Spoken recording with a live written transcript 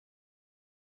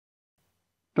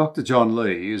Dr. John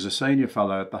Lee is a senior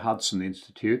fellow at the Hudson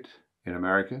Institute in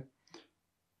America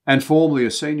and formerly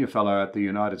a senior fellow at the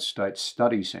United States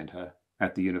Study Centre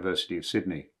at the University of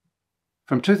Sydney.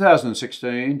 From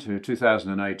 2016 to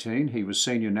 2018, he was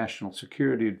Senior National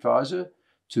Security Advisor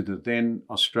to the then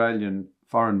Australian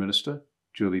Foreign Minister,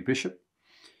 Julie Bishop.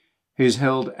 He has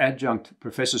held adjunct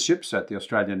professorships at the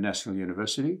Australian National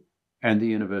University and the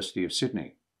University of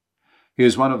Sydney. He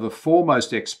is one of the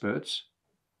foremost experts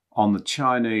on the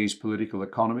Chinese political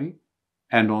economy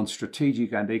and on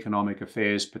strategic and economic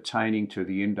affairs pertaining to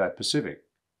the Indo-Pacific.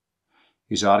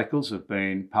 His articles have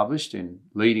been published in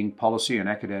leading policy and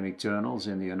academic journals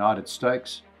in the United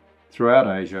States, throughout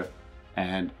Asia,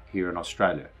 and here in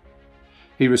Australia.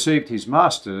 He received his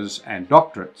master's and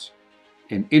doctorates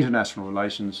in international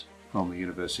relations from the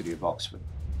University of Oxford.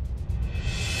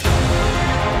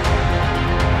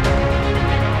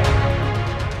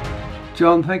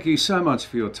 John, thank you so much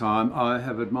for your time. I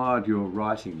have admired your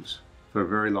writings for a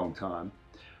very long time,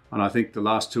 and I think the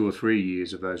last 2 or 3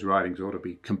 years of those writings ought to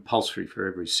be compulsory for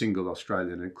every single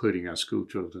Australian, including our school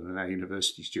children and our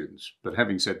university students. But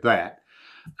having said that,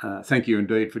 thank you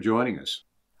indeed for joining us.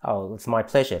 Oh, it's my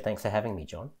pleasure. Thanks for having me,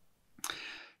 John.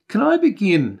 Can I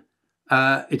begin?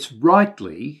 It's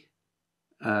rightly,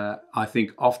 I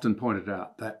think, often pointed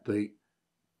out that the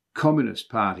Communist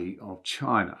Party of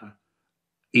China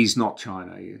is not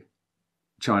China.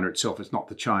 China itself is not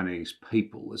the Chinese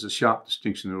people. There's a sharp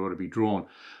distinction that ought to be drawn.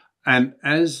 And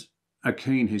as a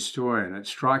keen historian, it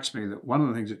strikes me that one of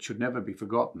the things that should never be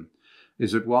forgotten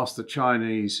is that whilst the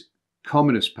Chinese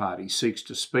Communist Party seeks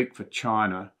to speak for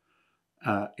China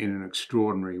in an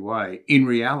extraordinary way, in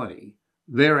reality,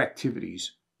 their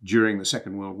activities during the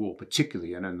Second World War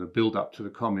particularly, and in the build-up to the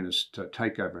communist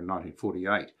takeover in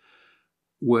 1948,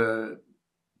 were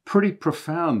pretty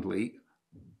profoundly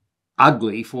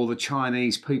ugly for the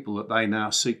Chinese people that they now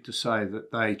seek to say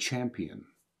that they champion.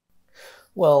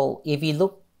 Well, if you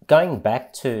look, going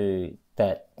back to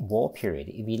that war period,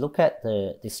 if you look at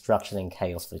the destruction and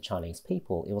chaos for the Chinese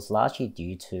people, it was largely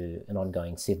due to an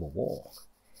ongoing civil war.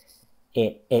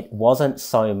 It wasn't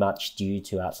so much due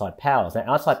to outside powers. Now,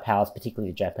 outside powers,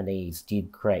 particularly the Japanese,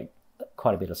 did create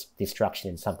quite a bit of destruction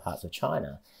in some parts of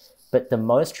China. But the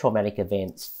most traumatic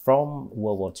events from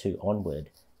World War II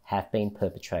onward have been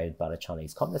perpetrated by the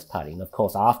Chinese Communist Party. And of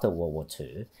course, after World War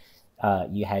II,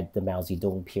 you had the Mao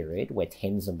Zedong period where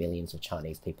tens of millions of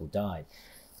Chinese people died.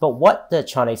 But what the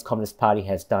Chinese Communist Party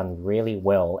has done really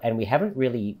well, and we haven't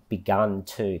really begun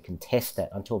to contest that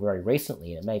until very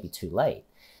recently, and it may be too late,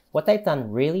 what they've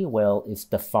done really well is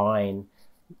define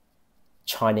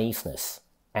Chineseness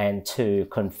and to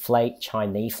conflate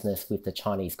Chineseness with the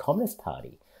Chinese Communist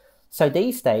Party. So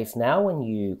these days, now when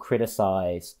you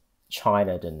criticize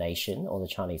China, the nation, or the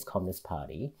Chinese Communist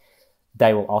Party,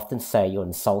 they will often say you're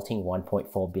insulting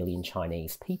 1.4 billion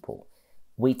Chinese people.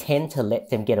 We tend to let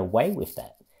them get away with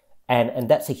that. And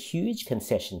that's a huge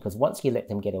concession, because once you let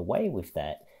them get away with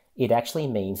that, it actually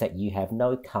means that you have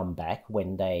no comeback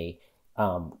when they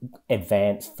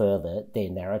advance further their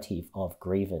narrative of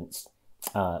grievance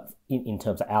in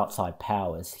terms of outside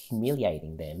powers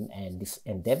humiliating them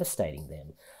and devastating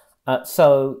them.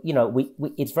 So, you know,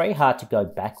 it's very hard to go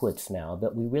backwards now,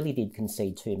 but we really did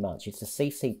concede too much. It's the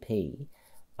CCP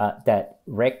that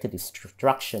wreaked the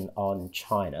destruction on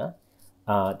China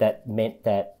that meant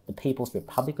that the People's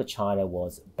Republic of China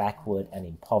was backward and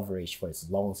impoverished for as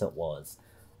long as it was.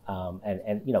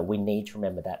 And you know, we need to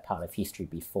remember that part of history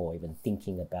before even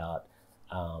thinking about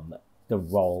the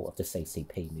role of the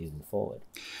CCP moving forward.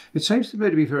 It seems to me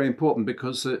to be very important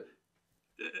because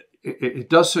it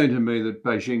does seem to me that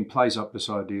Beijing plays up this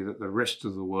idea that the rest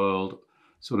of the world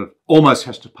sort of almost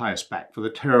has to pay us back for the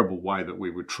terrible way that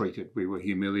we were treated, we were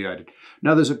humiliated.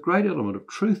 Now, there's a great element of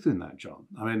truth in that, John.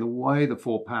 I mean, the way the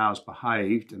four powers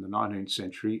behaved in the 19th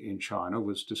century in China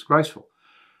was disgraceful.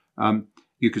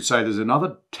 You could say there's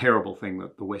another terrible thing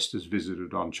that the West has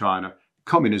visited on China,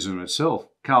 communism itself.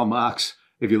 Karl Marx,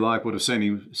 if you like, would have seen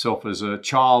himself as a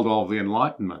child of the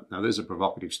Enlightenment. Now, there's a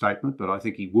provocative statement, but I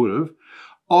think he would have.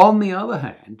 On the other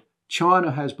hand,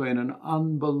 China has been an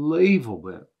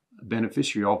unbelievable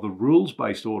beneficiary of the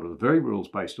rules-based order, the very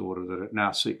rules-based order that it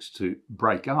now seeks to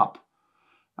break up,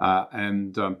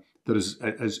 and that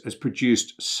has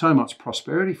produced so much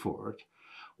prosperity for it.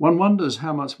 One wonders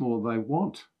how much more they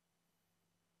want.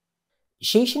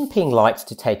 Xi Jinping likes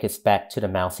to take us back to the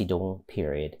Mao Zedong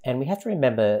period, and we have to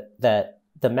remember that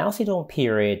the Mao Zedong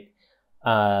period,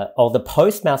 or the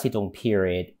post-Mao Zedong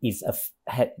period,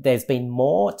 there's been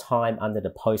more time under the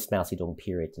post-Mao Zedong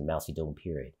period than Mao Zedong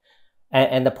period.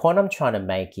 And the point I'm trying to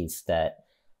make is that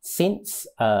since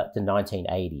the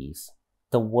 1980s,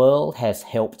 the world has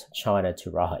helped China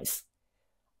to rise.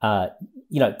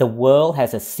 The world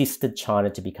has assisted China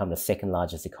to become the second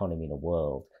largest economy in the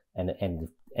world and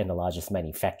the largest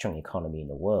manufacturing economy in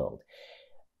the world.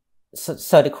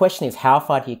 So the question is, how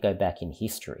far do you go back in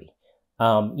history?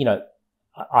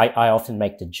 I often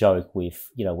make the joke with,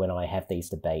 when I have these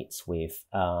debates with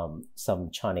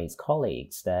some Chinese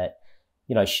colleagues that,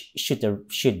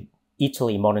 should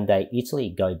Italy, modern day Italy,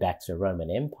 go back to the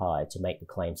Roman Empire to make the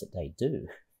claims that they do?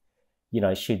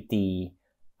 Should the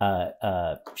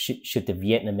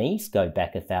Vietnamese go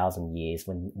back 1,000 years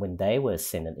when they were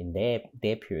ascendant in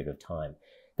their period of time?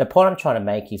 The point I'm trying to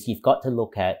make is you've got to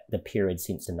look at the period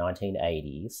since the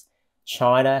 1980s.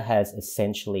 China has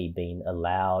essentially been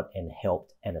allowed and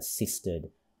helped and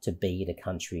assisted to be the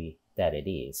country that it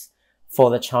is. For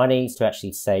the Chinese to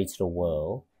actually say to the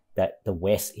world that the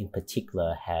West in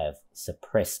particular have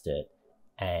suppressed it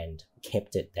and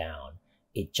kept it down,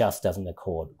 it just doesn't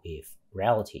accord with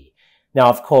reality. Now,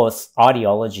 of course,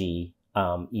 ideology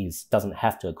doesn't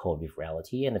have to accord with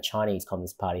reality, and the Chinese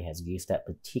Communist Party has used that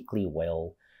particularly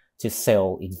well to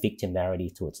sell its victim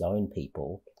narrative to its own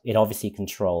people. It obviously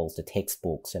controls the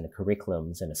textbooks and the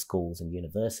curriculums and the schools and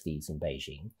universities in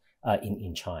Beijing,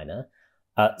 in China.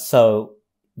 So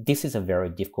this is a very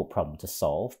difficult problem to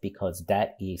solve because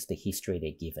that is the history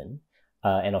they're given.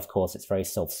 And of course, it's very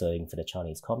self-serving for the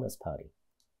Chinese Communist Party.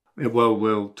 Well,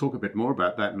 we'll talk a bit more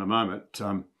about that in a moment.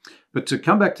 But to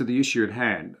come back to the issue at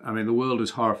hand, I mean, the world is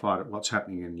horrified at what's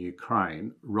happening in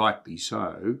Ukraine, rightly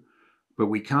so. But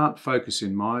we can't focus,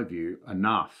 in my view,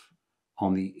 enough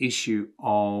on the issue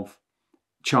of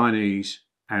Chinese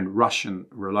and Russian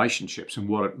relationships and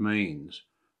what it means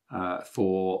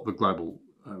for the global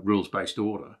rules-based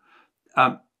order.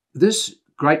 This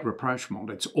great rapprochement,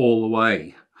 it's all the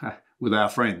way with our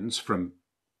friends from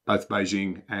both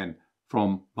Beijing and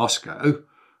from Moscow.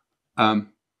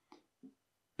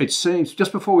 It seems,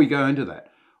 just before we go into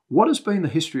that, what has been the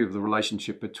history of the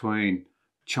relationship between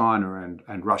China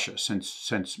and Russia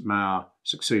since Mao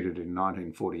succeeded in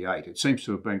 1948? It seems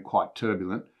to have been quite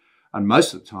turbulent, and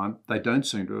most of the time they don't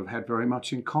seem to have had very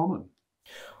much in common.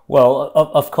 Well,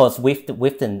 of course, with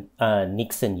the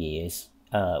Nixon years,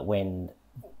 when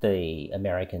the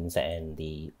Americans and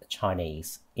the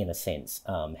Chinese, in a sense,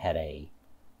 had a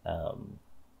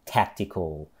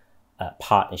tactical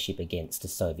partnership against the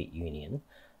Soviet Union.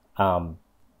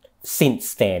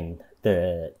 Since then,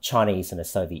 the Chinese and the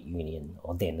Soviet Union,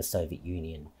 or then the Soviet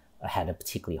Union, had a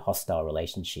particularly hostile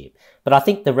relationship. But I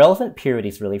think the relevant period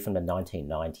is really from the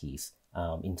 1990s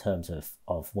in terms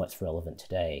of what's relevant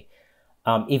today.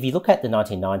 If you look at the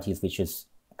 1990s, which is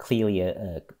clearly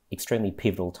an extremely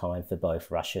pivotal time for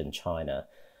both Russia and China,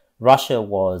 Russia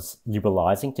was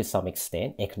liberalizing to some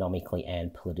extent, economically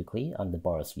and politically, under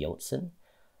Boris Yeltsin.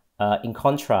 In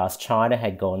contrast, China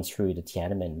had gone through the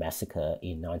Tiananmen massacre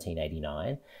in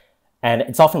 1989, and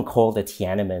it's often called the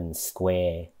Tiananmen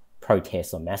Square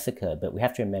protest or massacre, but we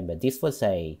have to remember this was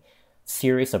a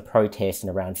series of protests in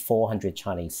around 400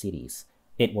 Chinese cities.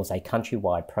 It was a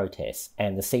countrywide protest,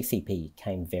 and the CCP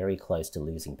came very close to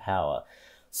losing power.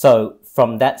 So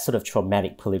from that sort of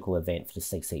traumatic political event for the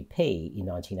CCP in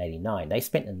 1989, they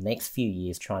spent the next few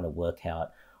years trying to work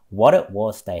out what it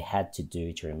was they had to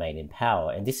do to remain in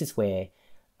power. And this is where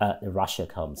Russia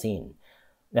comes in.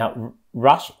 Now,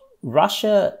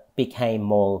 Russia became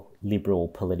more liberal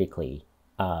politically,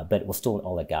 but it was still an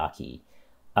oligarchy.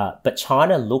 But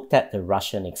China looked at the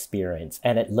Russian experience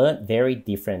and it learned very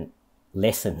different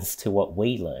lessons to what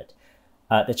we learned.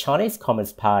 The Chinese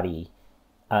Communist Party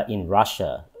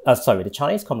the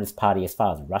Chinese Communist Party, as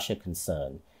far as Russia is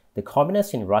concerned, the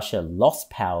communists in Russia lost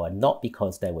power not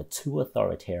because they were too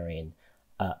authoritarian,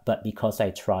 but because they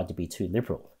tried to be too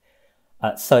liberal.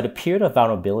 So the period of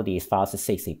vulnerability, as far as the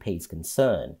CCP is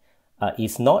concerned,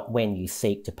 is not when you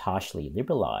seek to partially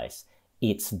liberalize.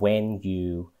 It's when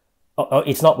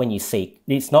it's not when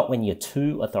you're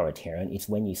too authoritarian. It's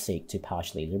when you seek to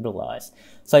partially liberalize.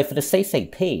 So for the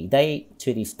CCP, they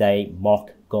to this day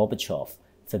mock Gorbachev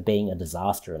for being a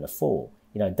disaster and a fool.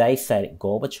 They say that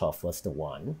Gorbachev was the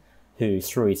one who,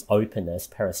 through his openness,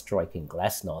 perestroika and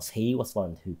glasnost, he was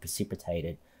one who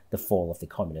precipitated the fall of the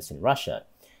communists in Russia.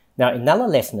 Now, another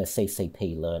lesson the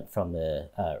CCP learned from the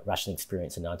Russian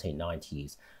experience in the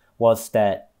 1990s was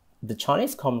that the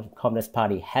Chinese Communist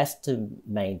Party has to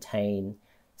maintain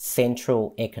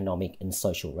central economic and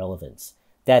social relevance.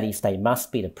 That is, they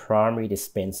must be the primary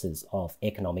dispensers of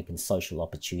economic and social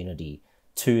opportunity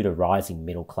to the rising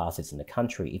middle classes in the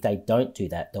country. If they don't do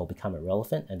that, they'll become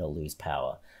irrelevant and they'll lose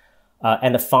power.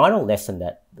 And the final lesson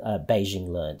that Beijing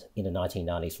learned in the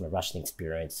 1990s from the Russian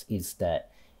experience is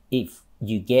that if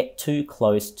you get too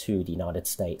close to the United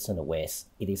States and the West,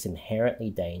 it is inherently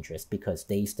dangerous because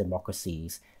these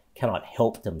democracies cannot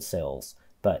help themselves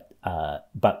but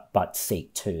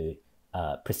seek to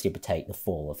precipitate the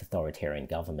fall of authoritarian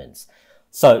governments.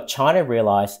 So China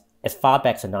realized as far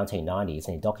back as the 1990s,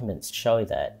 and documents show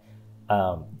that,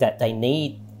 that they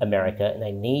need America and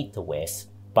they need the West,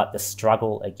 but the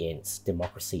struggle against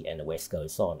democracy and the West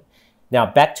goes on.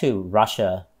 Now, back to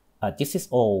Russia, this is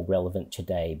all relevant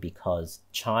today because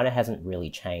China hasn't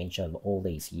really changed over all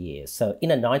these years. So in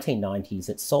the 1990s,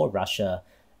 it saw Russia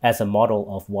as a model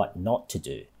of what not to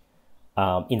do.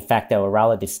 In fact, they were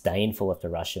rather disdainful of the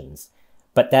Russians.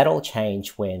 But that all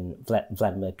changed when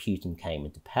Vladimir Putin came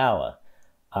into power.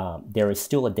 There is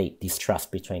still a deep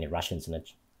distrust between the Russians and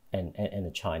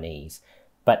the Chinese,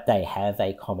 but they have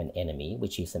a common enemy,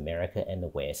 which is America and the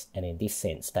West. And in this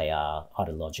sense, they are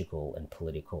ideological and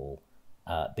political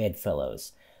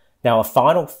bedfellows. Now, a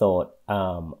final thought,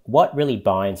 what really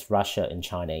binds Russia and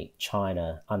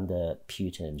China under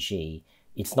Putin and Xi,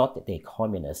 it's not that they're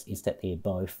communists, it's that they're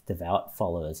both devout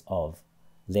followers of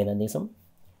Leninism,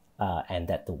 and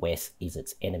that the West is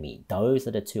its enemy. Those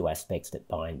are the two aspects that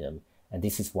bind them. And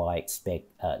this is why I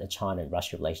expect the China and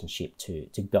Russia relationship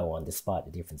to go on despite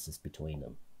the differences between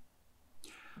them.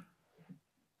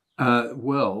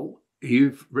 Well,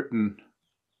 you've written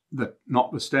that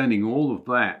notwithstanding all of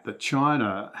that, that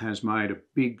China has made a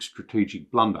big strategic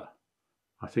blunder.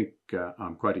 I think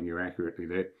I'm quoting you accurately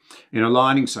there, in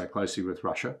aligning so closely with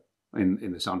Russia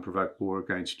in this unprovoked war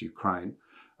against Ukraine.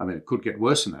 I mean, it could get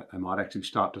worse than that. They might actually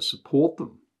start to support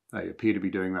them. They appear to be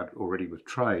doing that already with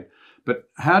trade. But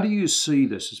how do you see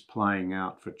this as playing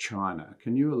out for China?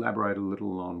 Can you elaborate a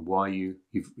little on why you've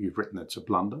written it's a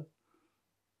blunder?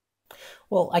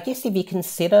 Well, I guess if you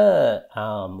consider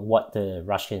what the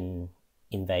Russian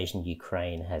invasion of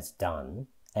Ukraine has done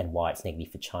and why it's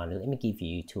negative for China, let me give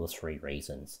you 2 or 3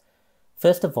 reasons.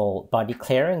 First of all, by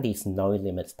declaring this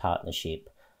no-limits partnership,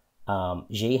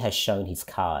 Xi has shown his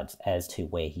cards as to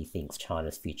where he thinks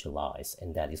China's future lies,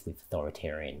 and that is with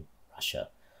authoritarian Russia.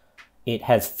 It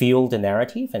has fueled the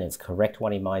narrative, and it's a correct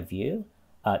one in my view,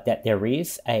 that there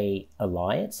is an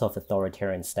alliance of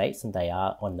authoritarian states and they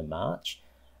are on the march.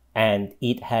 And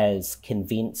it has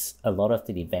convinced a lot of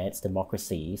the advanced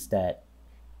democracies that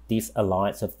this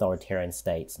alliance of authoritarian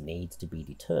states needs to be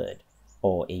deterred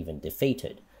or even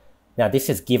defeated. Now, this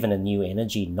has given a new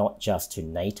energy not just to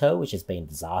NATO, which has been a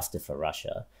disaster for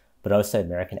Russia, but also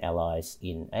American allies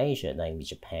in Asia, namely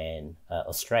Japan,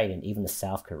 Australia, and even the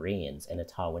South Koreans and the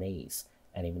Taiwanese,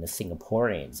 and even the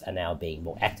Singaporeans are now being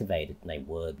more activated than they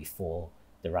were before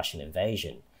the Russian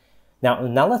invasion. Now,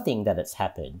 another thing that has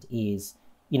happened is,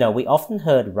 you know, we often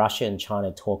heard Russia and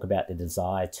China talk about the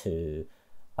desire to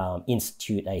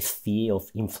institute a sphere of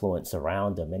influence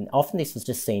around them. And often this was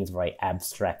just seen as a very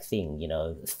abstract thing, you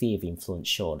know, a sphere of influence,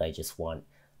 sure, they just want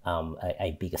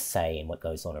a bigger say in what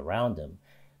goes on around them.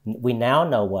 We now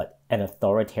know what an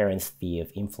authoritarian sphere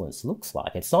of influence looks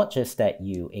like. It's not just that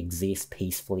you exist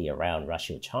peacefully around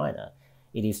Russia or China.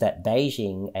 It is that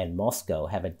Beijing and Moscow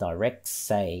have a direct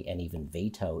say and even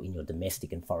veto in your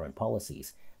domestic and foreign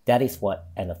policies. That is what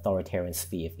an authoritarian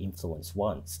sphere of influence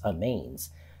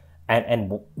means.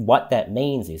 And what that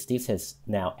means is this has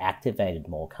now activated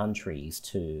more countries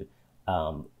to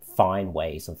find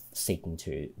ways of seeking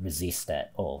to resist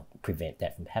that or prevent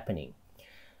that from happening.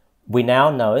 We now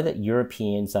know that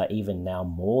Europeans are even now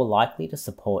more likely to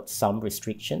support some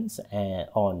restrictions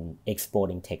on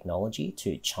exporting technology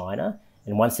to China.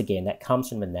 And once again, that comes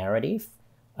from the narrative,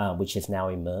 which has now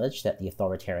emerged, that the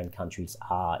authoritarian countries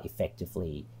are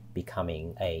effectively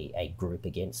becoming a group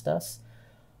against us.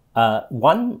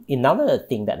 Another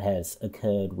thing that has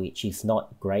occurred, which is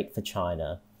not great for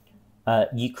China,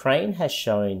 Ukraine has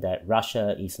shown that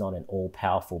Russia is not an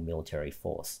all-powerful military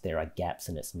force. There are gaps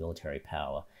in its military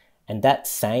power. And that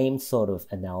same sort of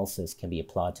analysis can be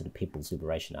applied to the People's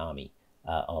Liberation Army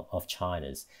of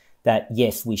China's. That,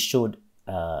 yes, we should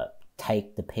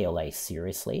take the PLA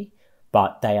seriously,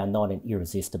 but they are not an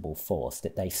irresistible force,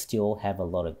 that they still have a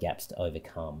lot of gaps to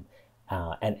overcome.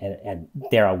 And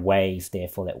there are ways,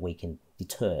 therefore, that we can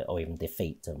deter or even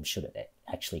defeat them should it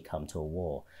actually come to a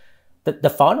war. The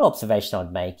final observation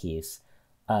I'd make is,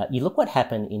 you look what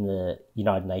happened in the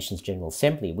United Nations General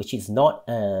Assembly, which is not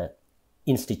an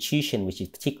institution which is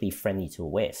particularly friendly to the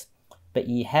West, but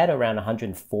you had around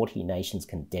 140 nations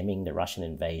condemning the Russian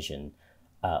invasion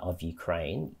of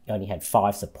Ukraine. You only had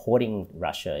 5 supporting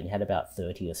Russia, and you had about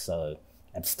 30 or so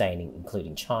abstaining,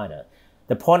 including China.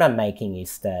 The point I'm making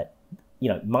is that, you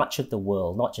know, much of the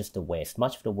world, not just the West,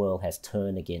 much of the world has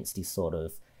turned against this sort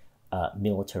of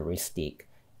militaristic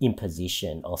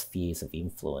imposition of spheres of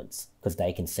influence because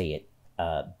they can see it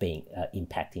being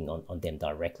impacting on them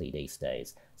directly these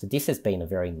days. So this has been a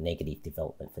very negative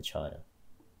development for China.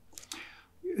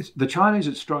 The Chinese,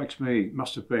 it strikes me,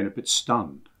 must have been a bit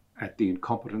stunned at the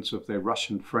incompetence of their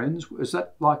Russian friends. Is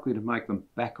that likely to make them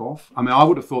back off? I mean, I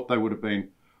would have thought they would have been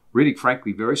really,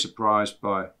 frankly, very surprised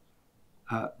by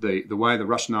the way the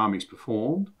Russian armies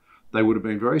performed. They would have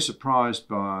been very surprised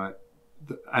by,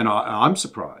 I'm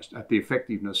surprised at the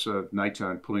effectiveness of NATO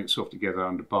in pulling itself together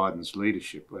under Biden's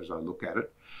leadership as I look at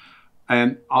it.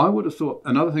 And I would have thought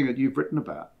another thing that you've written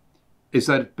about is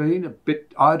that it's been a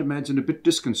bit, I'd imagine, a bit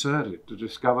disconcerted to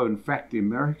discover, in fact, the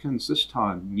Americans this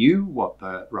time knew what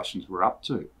the Russians were up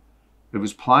to. It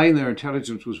was plain their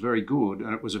intelligence was very good,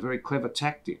 and it was a very clever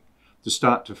tactic to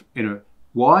start to, in a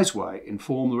wise way,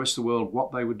 inform the rest of the world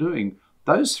what they were doing.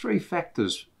 Those three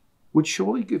factors would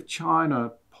surely give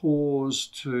China pause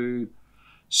to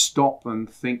stop and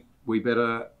think we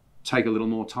better take a little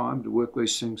more time to work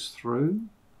these things through.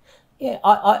 Yeah,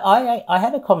 I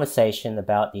had a conversation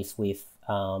about this with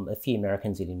a few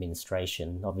Americans in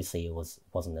administration. Obviously, it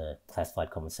wasn't a classified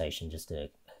conversation, just a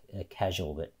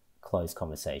casual but close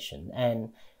conversation. And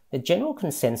the general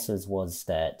consensus was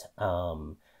that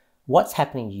what's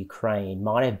happening in Ukraine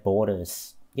might have bought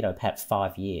us, perhaps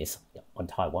 5 years on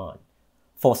Taiwan.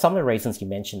 For some of the reasons you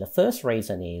mentioned. The first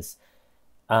reason is,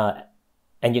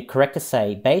 and you're correct to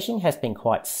say, Beijing has been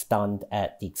quite stunned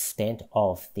at the extent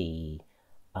of the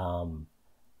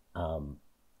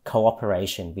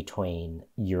cooperation between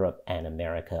Europe and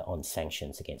America on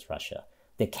sanctions against Russia.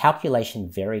 The calculation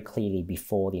very clearly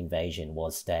before the invasion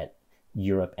was that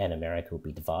Europe and America would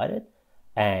be divided,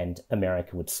 and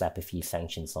America would slap a few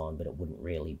sanctions on, but it wouldn't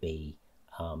really be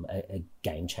a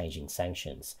game-changing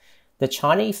sanctions. The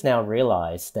Chinese now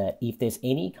realize that if there's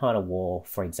any kind of war,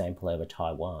 for example, over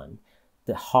Taiwan,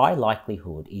 the high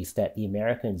likelihood is that the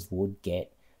Americans would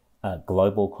get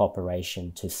global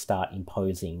cooperation to start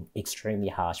imposing extremely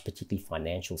harsh, particularly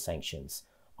financial sanctions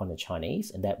on the Chinese,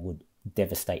 and that would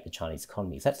devastate the Chinese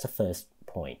economies. That's the first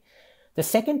point. The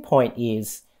second point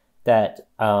is that,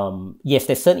 yes,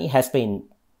 there certainly has been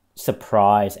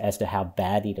surprise as to how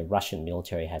badly the Russian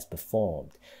military has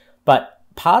performed. But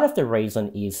part of the reason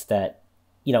is that,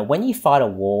 when you fight a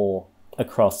war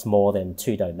across more than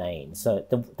two domains, so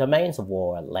the domains of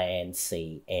war are land,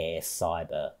 sea, air,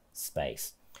 cyber,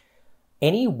 space.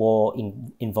 Any war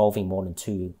involving more than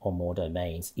two or more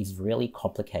domains is really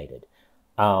complicated.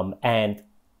 And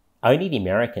only the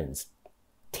Americans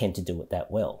tend to do it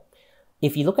that well.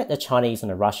 If you look at the Chinese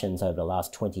and the Russians over the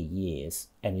last 20 years,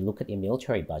 and you look at their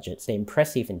military budgets, they're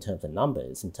impressive in terms of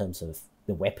numbers, in terms of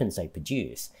the weapons they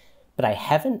produce, but they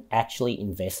haven't actually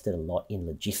invested a lot in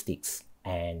logistics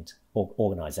and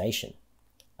organization.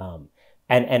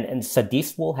 And so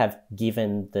this will have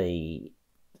given the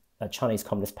Chinese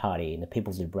Communist Party and the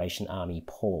People's Liberation Army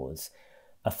pause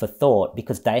for thought,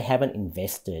 because they haven't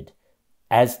invested,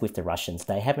 as with the Russians,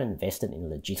 they haven't invested in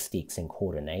logistics and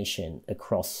coordination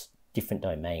across different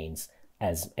domains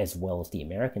as well as the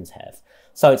Americans have.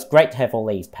 So it's great to have all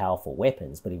these powerful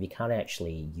weapons, but if you can't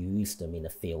actually use them in a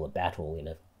field of battle in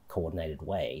a coordinated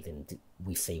way, then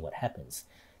we see what happens.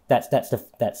 That's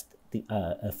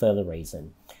a further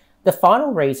reason. The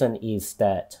final reason is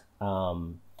that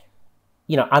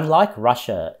unlike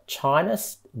Russia, China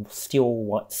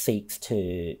still seeks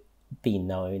to be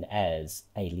known as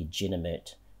a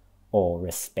legitimate or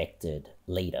respected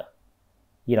leader.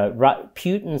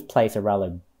 Putin plays a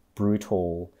rather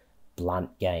brutal,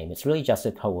 blunt game. It's really just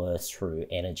a coerce through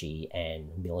energy and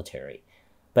military.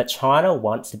 But China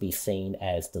wants to be seen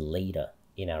as the leader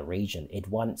in our region. It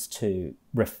wants to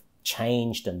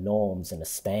change the norms and the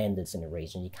standards in the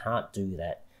region. You can't do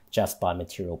that just by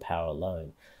material power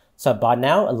alone. So by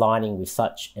now aligning with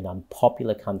such an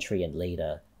unpopular country and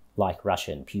leader like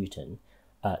Russia and Putin,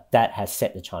 that has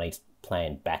set the Chinese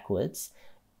plan backwards.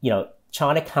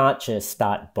 China can't just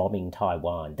start bombing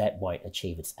Taiwan. That won't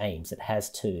achieve its aims. It has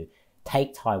to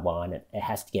take Taiwan, and it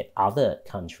has to get other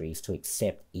countries to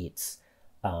accept its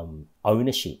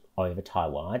ownership over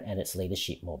Taiwan and its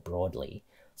leadership more broadly.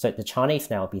 So the Chinese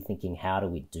now will be thinking, how do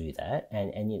we do that?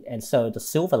 And so the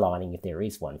silver lining, if there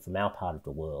is one, from our part of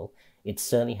the world, it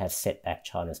certainly has set back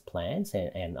China's plans,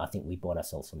 and I think we bought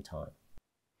ourselves some time.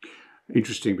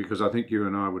 Interesting, because I think you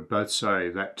and I would both say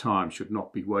that time should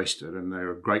not be wasted, and there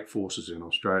are great forces in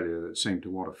Australia that seem to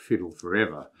want to fiddle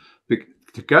forever. But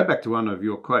to go back to one of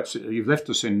your quotes, you've left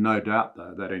us in no doubt,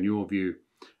 though, that in your view,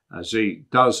 Xi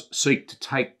does seek to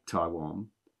take Taiwan.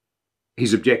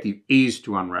 His objective is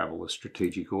to unravel the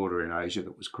strategic order in Asia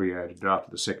that was created after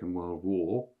the Second World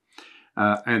War,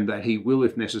 and that he will,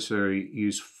 if necessary,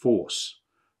 use force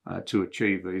to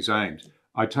achieve these aims.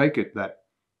 I take it that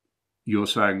you're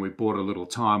saying we bought a little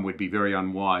time, we'd be very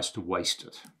unwise to waste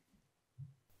it.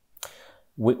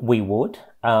 We would.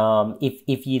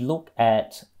 If you look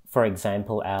at, for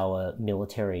example, our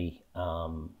military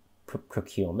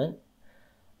procurement,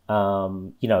 a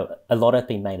lot has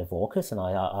been made of AUKUS, and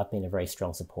I've been a very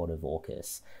strong supporter of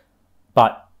AUKUS.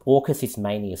 But AUKUS is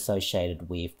mainly associated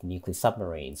with nuclear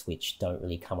submarines, which don't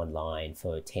really come online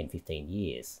for 10, 15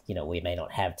 years. We may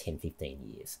not have 10, 15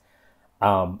 years.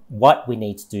 What we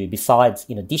need to do, besides,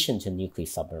 in addition to nuclear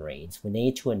submarines, we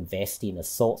need to invest in the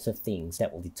sorts of things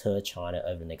that will deter China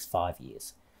over the next 5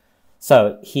 years.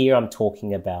 So here I'm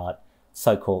talking about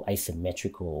so-called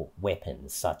asymmetrical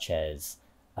weapons, such as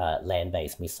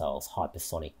land-based missiles,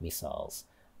 hypersonic missiles.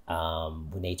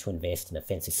 We need to invest in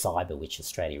offensive cyber, which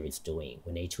Australia is doing.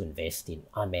 We need to invest in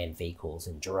unmanned vehicles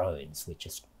and drones,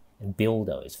 and build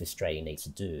those, which Australia needs to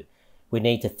do. We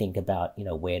need to think about,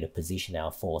 where to position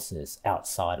our forces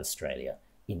outside Australia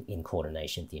in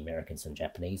coordination with the Americans and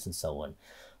Japanese and so on.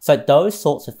 So those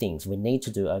sorts of things we need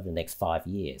to do over the next 5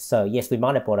 years. So yes, we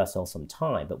might have bought ourselves some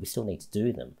time, but we still need to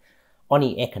do them. On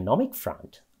the economic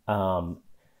front,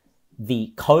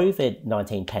 the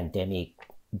COVID-19 pandemic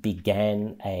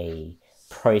began a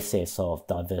process of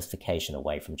diversification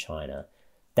away from China.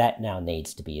 That now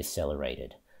needs to be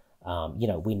accelerated.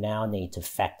 We now need to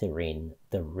factor in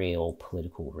the real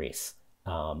political risk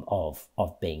of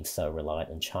being so reliant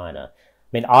on China.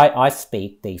 I mean, I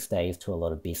speak these days to a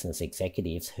lot of business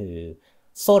executives who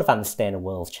sort of understand the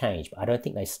world's changed, but I don't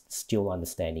think they still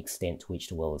understand the extent to which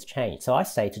the world has changed. So I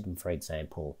say to them, for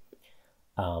example,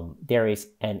 there is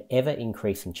an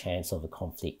ever-increasing chance of a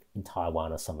conflict in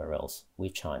Taiwan or somewhere else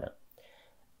with China.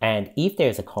 And if there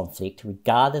is a conflict,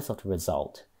 regardless of the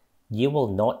result, you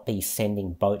will not be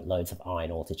sending boatloads of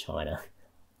iron ore to China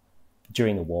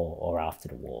during the war or after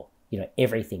the war.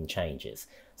 Everything changes.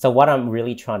 So what I'm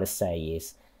really trying to say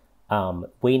is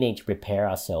we need to prepare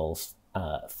ourselves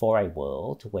for a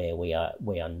world where we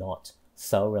are not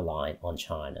so reliant on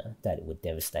China that it would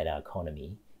devastate our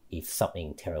economy if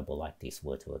something terrible like this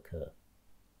were to occur.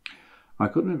 I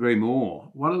couldn't agree more.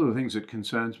 One of the things that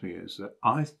concerns me is that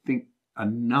I think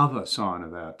another sign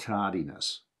of our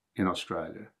tardiness in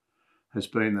Australia has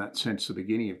been that since the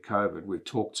beginning of COVID, we've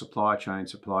talked supply chain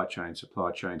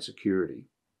security,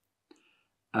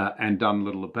 and done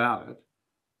little about it.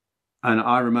 And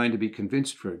I remain to be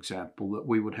convinced, for example, that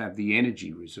we would have the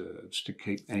energy reserves to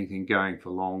keep anything going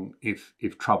for long if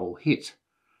trouble hit.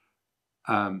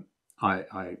 I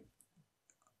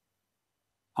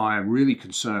am really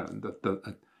concerned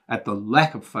that at the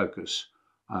lack of focus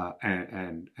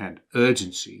and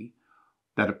urgency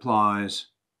that applies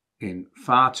in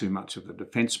far too much of the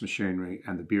defence machinery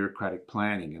and the bureaucratic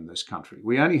planning in this country.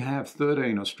 We only have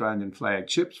 13 Australian flagged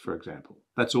ships, for example.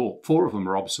 That's all. 4 of them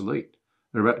are obsolete.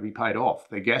 They're about to be paid off.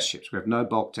 They're gas ships. We have no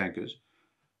bulk tankers,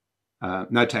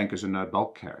 no tankers and no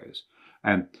bulk carriers.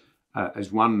 And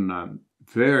as one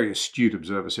very astute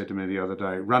observer said to me the other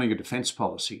day, running a defence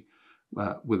policy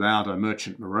without a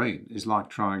merchant marine is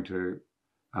like trying to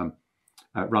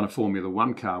run a Formula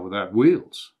One car without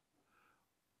wheels.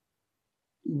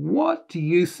 What do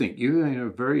you think? You've been a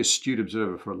very astute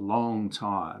observer for a long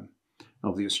time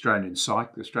of the Australian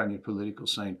psyche, the Australian political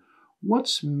scene.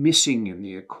 What's missing in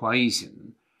the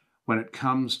equation when it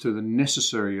comes to the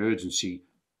necessary urgency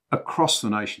across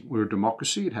the nation? We're a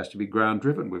democracy. It has to be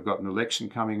ground-driven. We've got an election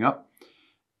coming up.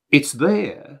 It's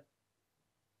there,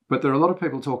 but there are a lot of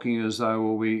people talking as though,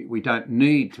 well, we don't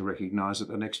need to recognise that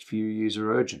the next few years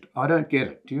are urgent. I don't get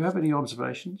it. Do you have any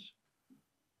observations?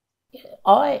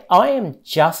 I am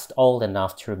just old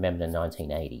enough to remember the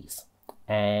 1980s.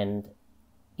 And,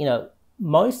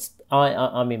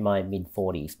 I'm in my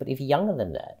mid-40s, but if you're younger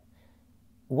than that,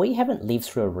 we haven't lived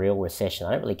through a real recession.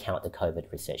 I don't really count the COVID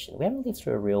recession. We haven't lived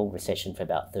through a real recession for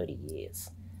about 30 years.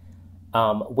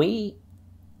 We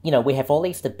have all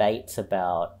these debates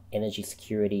about energy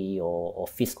security or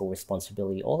fiscal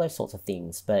responsibility, all those sorts of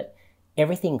things, but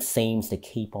everything seems to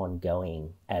keep on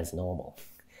going as normal.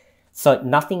 So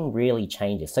nothing really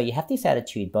changes. So you have this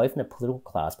attitude, both in the political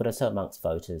class, but also amongst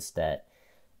voters, that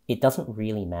it doesn't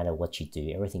really matter what you do.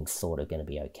 Everything's sort of going to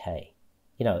be okay.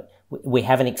 We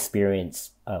haven't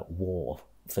experienced war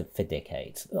for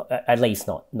decades. At least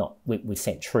not. We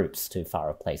sent troops to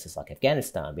far-off places like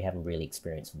Afghanistan. We haven't really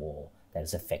experienced war that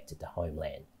has affected the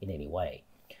homeland in any way.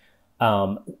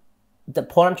 The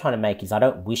point I'm trying to make is I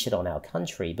don't wish it on our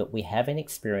country, but we haven't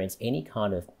experienced any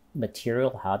kind of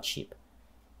material hardship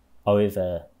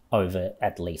over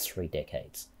at least 3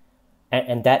 decades.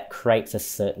 And that creates a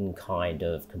certain kind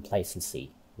of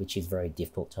complacency, which is very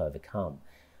difficult to overcome.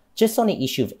 just on the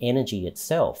issue of energy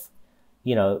itself,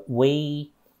 you know,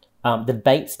 the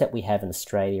debates that we have in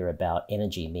Australia about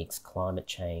energy mix, climate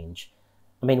change,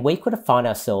 I mean, we could have found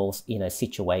ourselves in a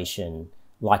situation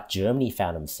like Germany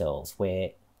found themselves,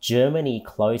 where Germany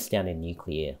closed down their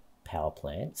nuclear power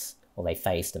plants, or they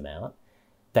phased them out.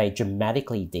 They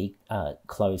dramatically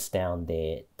closed down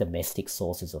their domestic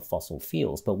sources of fossil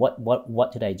fuels. But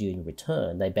what do they do in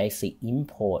return? They basically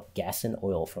import gas and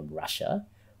oil from Russia,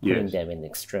 putting them in an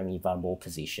extremely vulnerable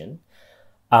position.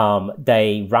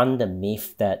 They run the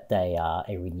myth that they are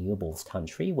a renewables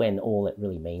country, when all it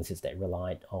really means is they're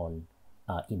reliant on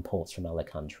imports from other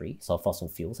countries. So fossil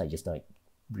fuels, they just don't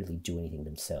really do anything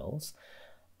themselves.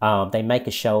 They make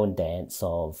a show and dance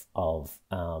of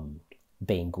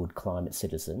being good climate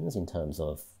citizens in terms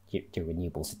of your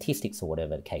renewable statistics or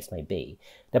whatever the case may be.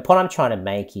 The point I'm trying to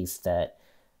make is that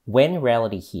when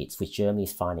reality hits, which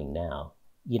Germany's finding now,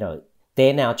 you know,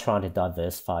 they're now trying to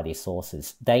diversify their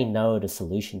sources. They know the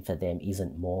solution for them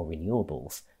isn't more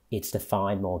renewables. It's to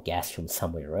find more gas from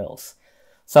somewhere else.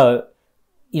 So,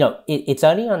 you know, it's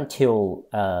only until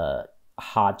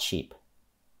hardship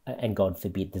and, God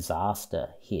forbid, disaster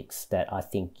hits that I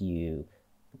think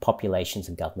populations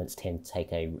and governments tend to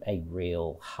take a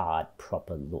real hard,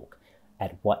 proper look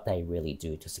at what they really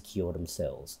do to secure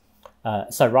themselves.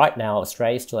 So right now,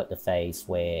 Australia's still at the phase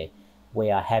where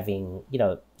we are having, you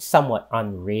know, somewhat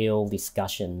unreal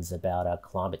discussions about our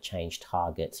climate change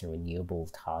targets and renewable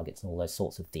targets and all those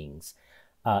sorts of things.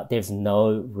 There's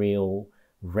no real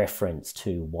reference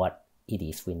to what it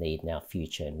is we need in our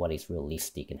future and what is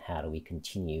realistic and how do we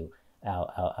continue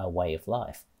our way of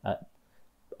life.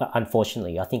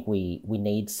 Unfortunately, I think we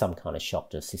need some kind of shock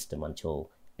to the system until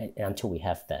we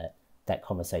have that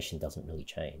conversation doesn't really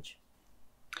change.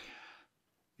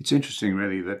 It's interesting,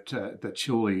 really, that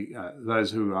surely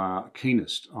those who are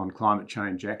keenest on climate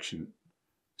change action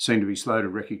seem to be slow to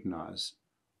recognise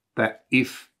that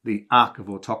if the arc of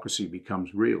autocracy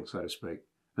becomes real, so to speak,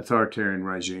 authoritarian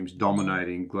regimes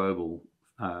dominating global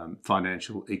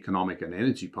financial, economic and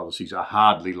energy policies are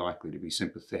hardly likely to be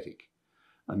sympathetic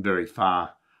and very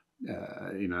far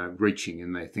reaching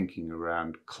in their thinking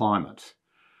around climate.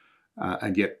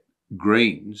 And yet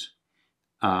Greens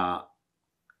are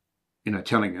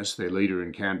telling us, their leader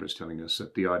in Canberra is telling us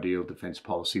that the ideal defence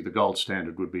policy, the gold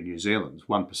standard would be New Zealand's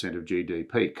 1% of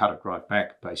GDP, cut it right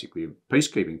back, basically a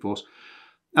peacekeeping force.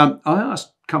 I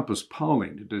asked Compass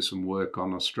Polling to do some work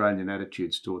on Australian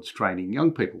attitudes towards training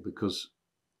young people, because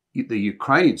the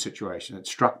Ukrainian situation, it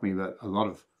struck me that a lot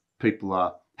of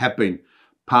people have been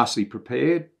partially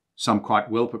prepared, some quite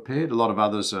well prepared, a lot of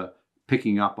others are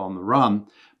picking up on the run.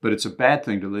 But it's a bad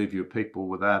thing to leave your people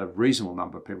without a reasonable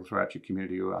number of people throughout your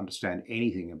community who understand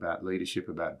anything about leadership,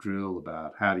 about drill,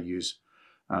 about how to use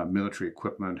military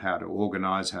equipment, how to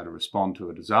organise, how to respond to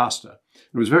a disaster.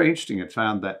 It was very interesting. It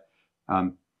found that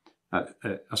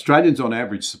Australians on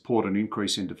average support an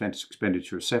increase in defence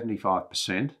expenditure of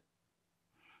 75%.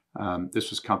 This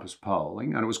was Compass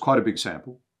Polling, and it was quite a big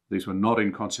sample. These were not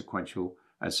inconsequential,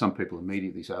 as some people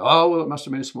immediately say, oh, well, it must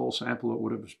have been a small sample. It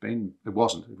would have been. It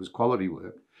wasn't. It was quality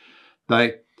work.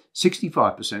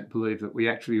 65% believe that we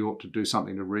actually ought to do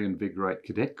something to reinvigorate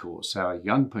cadet corps so our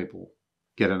young people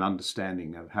get an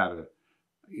understanding of how to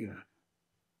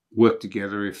work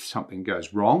together if something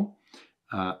goes wrong.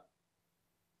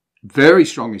 Very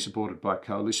strongly supported by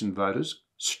coalition voters,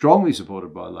 strongly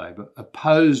supported by Labor,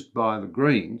 opposed by the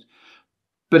Greens.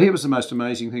 But here was the most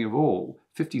amazing thing of all.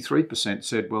 53%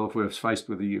 said, well, if we were faced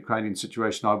with a Ukrainian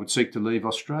situation, I would seek to leave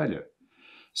Australia.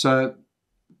 So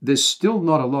there's still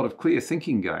not a lot of clear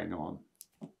thinking going on.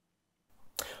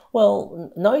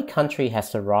 Well, no country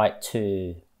has the right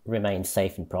to remain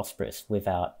safe and prosperous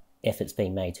without efforts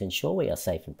being made to ensure we are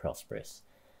safe and prosperous.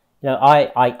 You know,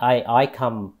 I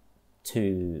come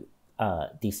to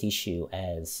this issue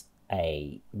as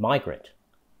a migrant.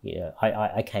 You know,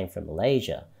 I came from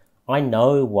Malaysia. I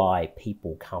know why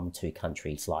people come to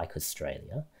countries like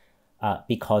Australia,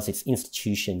 because its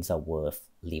institutions are worth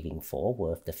living for,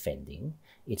 worth defending.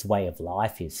 Its way of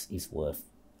life is worth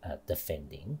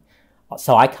defending.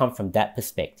 So I come from that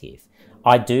perspective.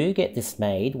 I do get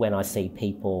dismayed when I see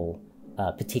people,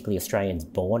 particularly Australians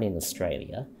born in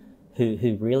Australia,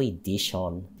 who really dish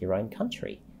on their own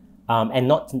country. And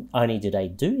not only do they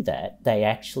do that, they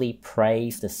actually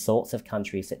praise the sorts of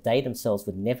countries that they themselves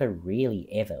would never really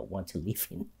ever want to live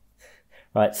in,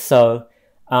 right? So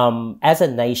as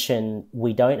a nation,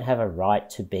 we don't have a right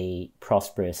to be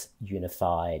prosperous,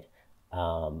 unified,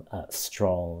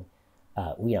 strong.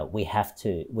 We have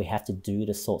to do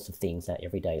the sorts of things in our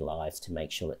everyday lives to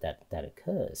make sure that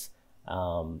occurs.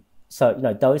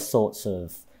 So those sorts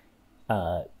of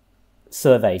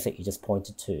surveys that you just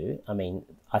pointed to, I mean,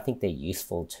 I think they're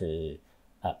useful to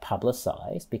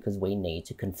publicise, because we need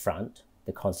to confront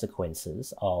the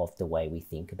consequences of the way we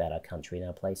think about our country and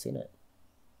our place in it.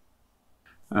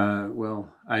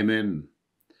 Well, amen.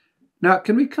 Now,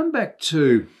 can we come back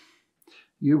to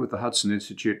you with the Hudson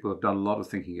Institute? Will have done a lot of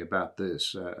thinking about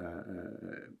this,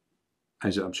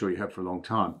 as I'm sure you have for a long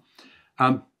time.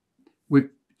 We've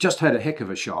just had a heck of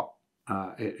a shock.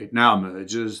 It now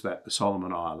emerges that the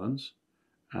Solomon Islands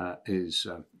is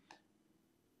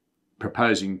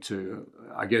proposing to,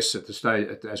 I guess at the stage,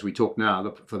 as we talk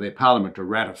now, for their parliament to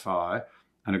ratify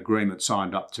an agreement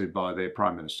signed up to by their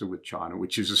Prime Minister with China,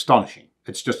 which is astonishing.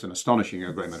 It's just an astonishing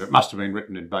agreement. It must have been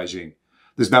written in Beijing.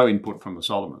 There's no input from the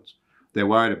Solomons. They're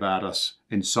worried about us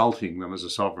insulting them as a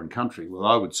sovereign country. Well,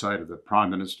 I would say to the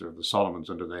Prime Minister of the Solomons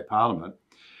and to their parliament,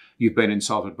 you've been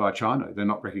insulted by China. They're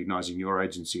not recognising your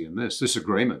agency in this. This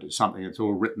agreement is something that's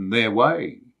all written their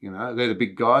way. You know, they're the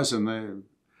big guys and they're...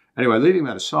 Anyway, leaving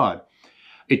that aside,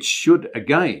 it should,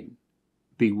 again,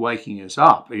 be waking us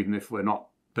up, even if we're not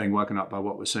being woken up by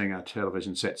what we're seeing on our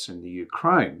television sets in the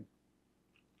Ukraine.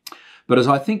 But as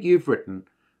I think you've written,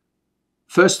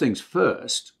 first things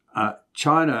first,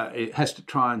 China, it has to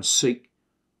try and seek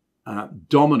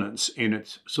dominance in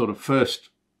its sort of first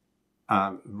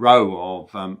row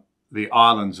of the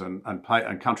islands and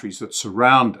countries that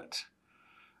surround it.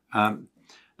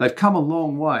 They've come a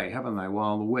long way, haven't they,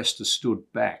 while the West has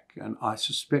stood back. And I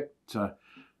suspect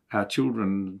our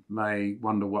children may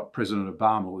wonder what President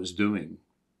Obama was doing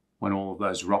when all of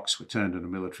those rocks were turned into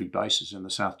military bases in the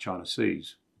South China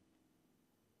Seas.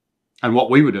 And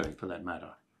what we were doing, for that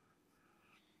matter.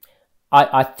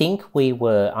 I think we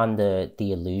were under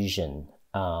the illusion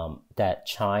that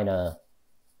China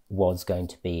was going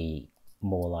to be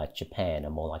more like Japan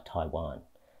and more like Taiwan.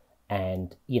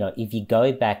 And, you know, if you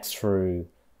go back through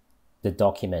the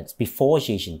documents before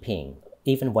Xi Jinping,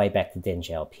 even way back to Deng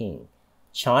Xiaoping,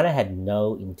 China had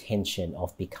no intention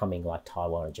of becoming like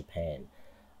Taiwan or Japan.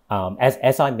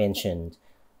 As I mentioned,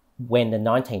 when the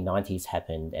 1990s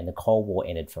happened and the Cold War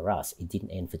ended for us, it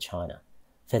didn't end for China.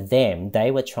 For them,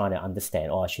 they were trying to understand,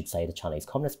 or I should say the Chinese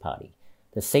Communist Party.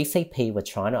 The CCP were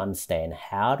trying to understand,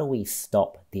 how do we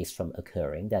stop this from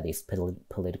occurring, that is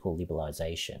political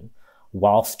liberalization,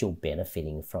 while still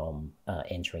benefiting from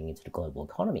entering into the global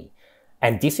economy.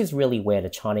 And this is really where the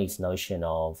Chinese notion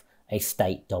of a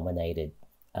state-dominated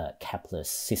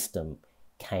capitalist system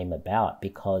came about,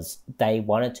 because they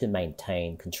wanted to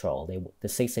maintain control. The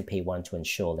CCP wanted to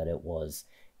ensure that it was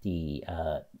the,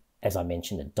 as I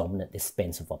mentioned, the dominant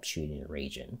dispenser of opportunity in the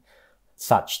region,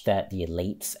 such that the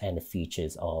elites and the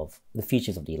futures of the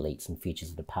elites and futures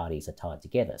of the parties are tied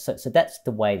together. So that's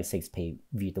the way the CCP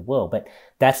viewed the world, but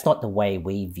that's not the way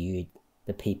we viewed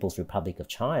the People's Republic of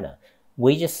China.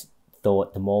 We just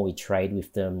thought the more we trade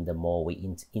with them, the more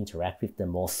we interact with them,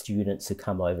 more students who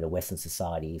come over to Western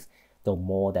societies, the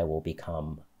more they will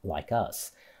become like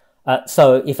us.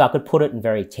 So if I could put it in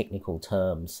very technical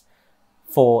terms,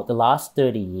 for the last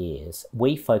 30 years,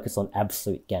 we focus on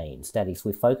absolute gains. That is,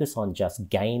 we focus on just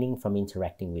gaining from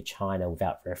interacting with China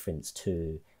without reference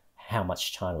to how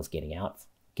much China was getting out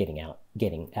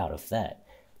of that.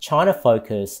 China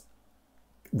focused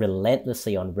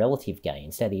relentlessly on relative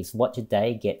gains. That is, what did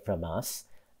they get from us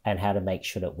and how to make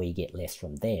sure that we get less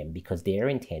from them, because their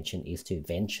intention is to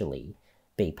eventually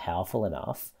be powerful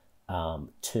enough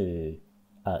to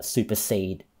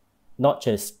supersede not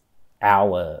just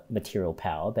our material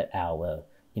power, but our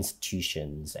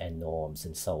institutions and norms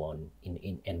and so on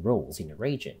and rules in the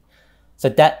region. So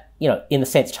that, you know, in a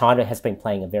sense, China has been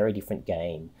playing a very different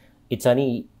game. It's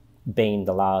only been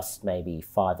the last maybe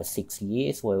 5 or 6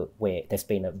 years where there's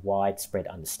been a widespread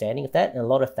understanding of that. And a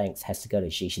lot of thanks has to go to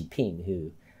Xi Jinping,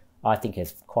 who I think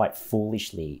has quite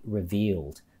foolishly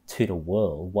revealed to the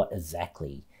world what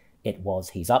exactly it was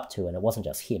he's up to. And it wasn't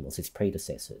just him, it was his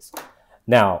predecessors.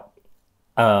 Now,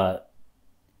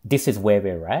 this is where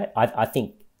we're at. I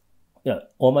think, you know,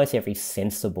 almost every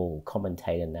sensible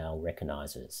commentator now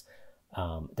recognises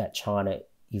that China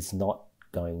is not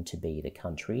going to be the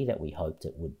country that we hoped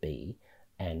it would be,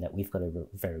 and that we've got a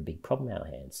very big problem in our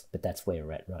hands. But that's where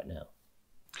we're at right now.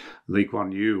 Lee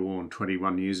Kuan Yew warned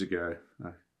 21 years ago,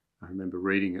 I remember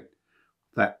reading it,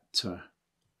 that,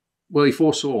 well, he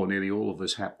foresaw nearly all of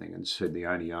this happening and said the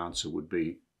only answer would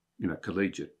be, you know,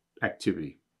 collegiate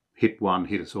activity. Hit one,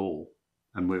 hit us all.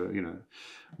 And we're, you know,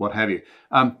 what have you.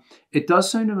 It does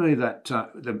seem to me that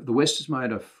the West has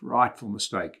made a frightful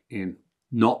mistake in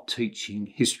not teaching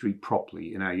history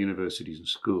properly in our universities and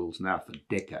schools now for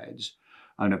decades.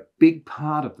 And a big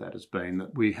part of that has been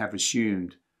that we have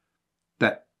assumed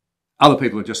that other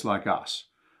people are just like us.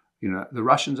 The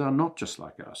Russians are not just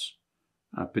like us,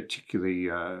 particularly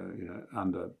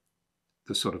under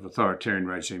the sort of authoritarian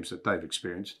regimes that they've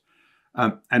experienced.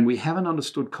 And we haven't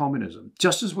understood communism,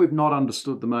 just as we've not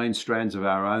understood the main strands of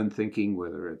our own thinking,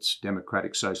 whether it's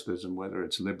democratic socialism, whether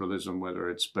it's liberalism, whether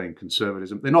it's been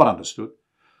conservatism. They're not understood.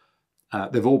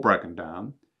 They've all broken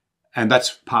down. And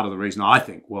that's part of the reason, I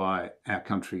think, why our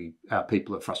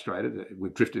people are frustrated.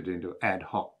 We've drifted into ad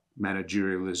hoc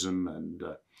managerialism and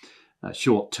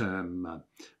short-term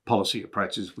policy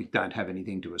approaches. We don't have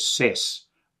anything to assess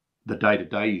the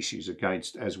day-to-day issues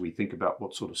against as we think about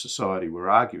what sort of society we're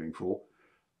arguing for.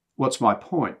 What's my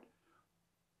point?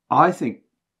 I think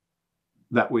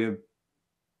that we've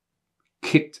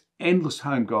kicked endless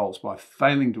home goals by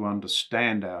failing to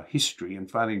understand our history and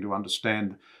failing to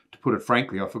understand, to put it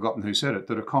frankly, I've forgotten who said it,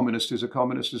 that a communist is a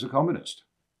communist is a communist.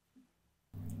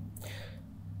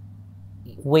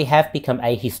 We have become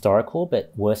ahistorical,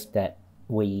 but worse, that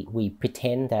we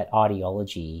pretend that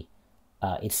ideology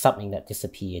is something that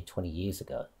disappeared 20 years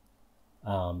ago.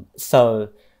 So,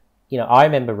 I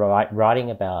remember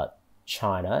writing about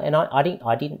China, and I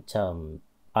didn't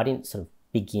sort of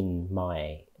begin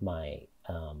my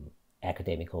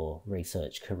academic or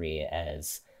research career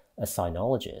as a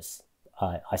sinologist.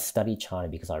 I studied China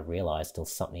because I realized there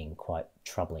was something quite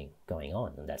troubling going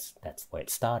on, and that's where it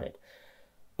started.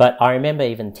 But I remember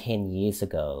even 10 years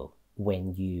ago,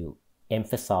 when you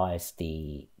emphasize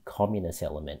the communist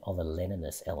element or the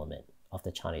Leninist element of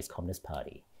the Chinese Communist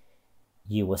Party,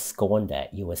 you were scorned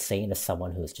at. You were seen as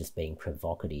someone who was just being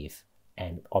provocative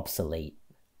and obsolete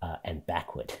and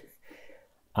backward.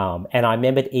 And I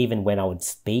remembered even when I would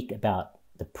speak about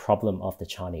the problem of the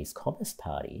Chinese Communist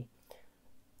Party,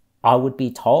 I would be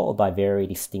told by very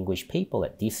distinguished people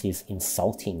that this is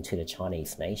insulting to the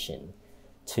Chinese nation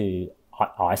to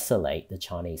isolate the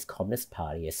Chinese Communist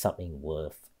Party as something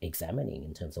worth examining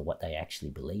in terms of what they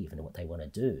actually believe and what they want to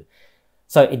do.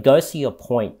 So it goes to your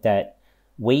point that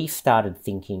we started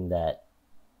thinking that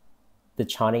the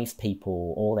Chinese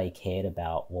people, all they cared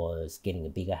about was getting a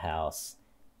bigger house,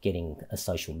 getting a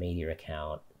social media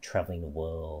account, traveling the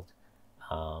world,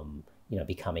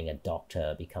 becoming a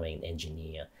doctor, becoming an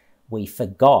engineer. We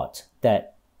forgot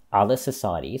that other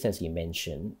societies, as you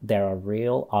mentioned, there are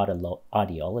real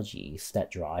ideologies that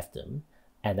drive them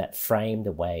and that frame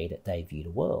the way that they view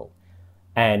the world.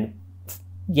 And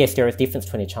yes, there is a difference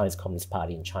between the Chinese Communist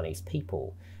Party and Chinese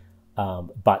people,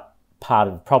 but part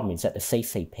of the problem is that the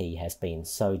CCP has been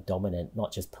so dominant,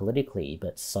 not just politically,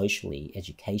 but socially,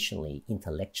 educationally,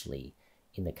 intellectually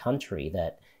in the country,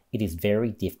 that it is very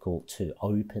difficult to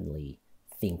openly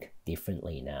think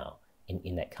differently now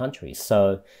in that country.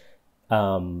 So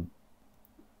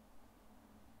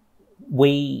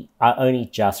we are only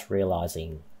just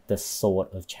realizing the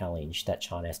sort of challenge that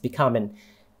China has become.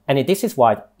 And this is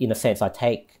why, in a sense,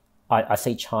 I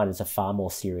see China as a far more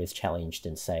serious challenge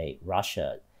than, say,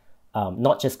 Russia.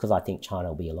 Not just because I think China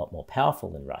will be a lot more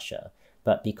powerful than Russia,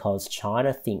 but because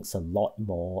China thinks a lot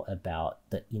more about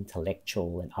the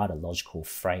intellectual and ideological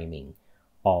framing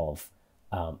of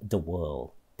the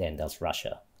world than does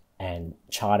Russia. And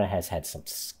China has had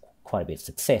quite a bit of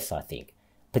success, I think,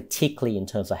 particularly in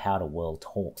terms of how the world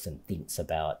talks and thinks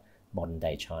about modern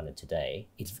day China today.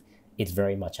 It's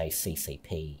very much a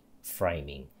CCP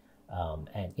framing,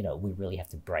 and we really have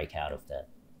to break out of that.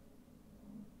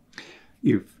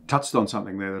 You've touched on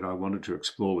something there that I wanted to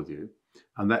explore with you,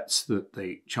 and that's that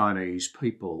the Chinese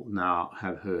people now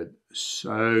have heard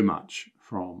so much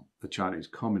from the Chinese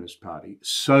Communist Party,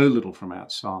 so little from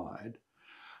outside,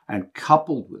 and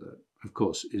coupled with it, of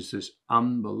course, is this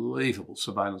unbelievable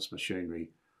surveillance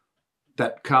machinery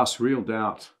that casts real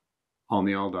doubt on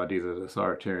the old idea that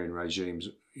authoritarian regimes,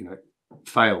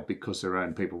 fail because their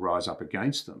own people rise up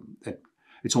against them.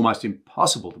 It's almost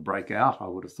impossible to break out, I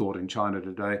would have thought, in China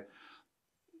today,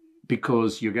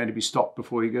 because you're going to be stopped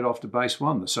before you get off to base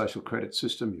one. The social credit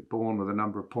system, you're born with a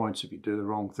number of points. If you do the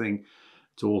wrong thing,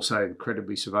 it's also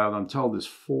incredibly surveilled. I'm told there's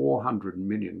 400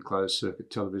 million closed-circuit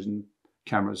television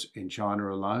cameras in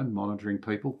China alone monitoring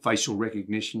people, facial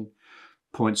recognition,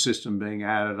 point system being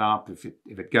added up. If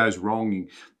it goes wrong,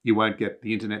 you won't get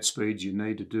the internet speeds you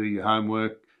need to do your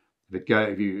homework.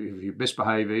 If you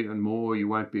misbehave even more, you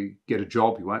won't get a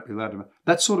job. You won't be allowed to.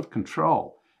 That sort of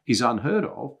control is unheard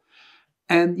of.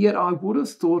 And yet I would have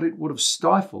thought it would have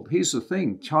stifled. Here's the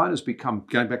thing. China's become,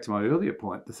 going back to my earlier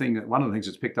point, one of the things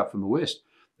that's picked up from the West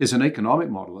is an economic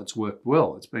model that's worked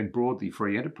well. It's been broadly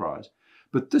free enterprise.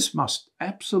 But this must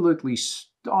absolutely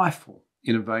stifle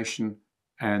innovation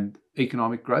and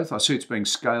economic growth. I see it's being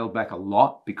scaled back a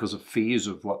lot because of fears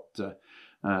of what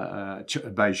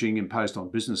Beijing imposed on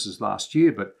businesses last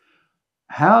year. But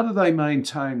How do they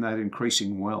maintain that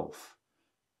increasing wealth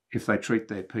if they treat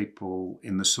their people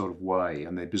in this sort of way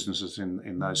and their businesses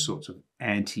in those sorts of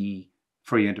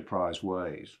anti-free enterprise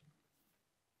ways?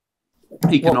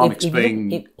 Economics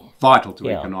being vital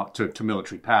to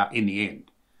military power in the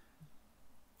end.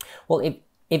 Well,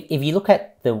 if you look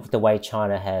at the way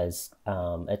China has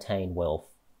attained wealth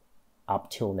up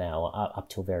till now, up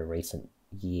till very recent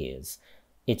years,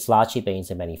 it's largely been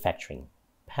a manufacturing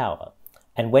power.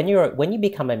 And when you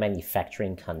become a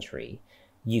manufacturing country,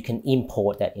 you can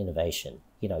import that innovation.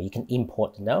 You can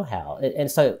import the know-how. And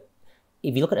so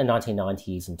if you look at the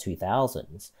 1990s and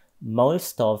 2000s,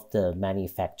 most of the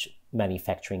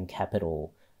manufacturing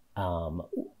capital,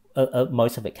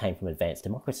 most of it came from advanced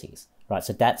democracies, right?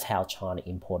 So that's how China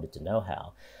imported the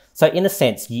know-how. So in a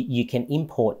sense, you can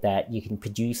import that, you can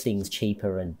produce things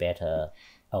cheaper and better,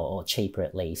 or cheaper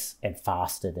at least, and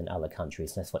faster than other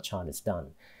countries. That's what China's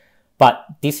done. But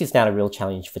this is now a real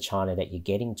challenge for China that you're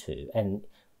getting to. And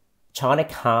China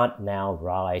can't now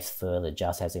rise further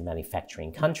just as a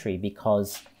manufacturing country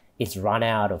because it's run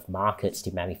out of markets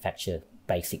to manufacture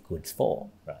basic goods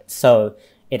for, right? So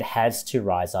it has to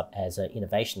rise up as an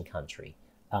innovation country.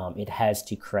 It has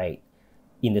to create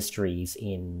industries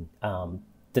in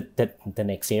the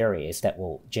next areas that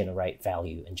will generate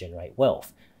value and generate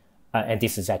wealth. And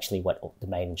this is actually what the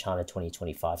Made in China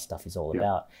 2025 stuff is all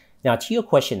about. Now, to your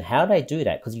question, how do they do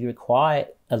that? Because you require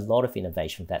a lot of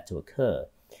innovation for that to occur.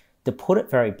 To put it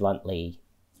very bluntly,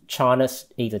 China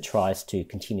either tries to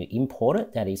continue to import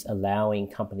it, that is allowing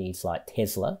companies like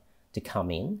Tesla to come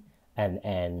in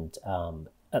and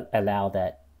allow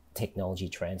that technology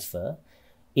transfer.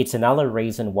 It's another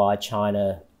reason why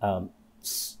China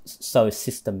so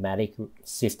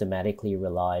systematically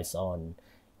relies on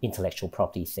intellectual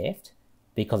property theft,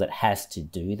 because it has to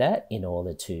do that in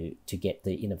order to get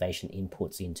the innovation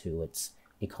inputs into its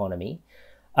economy.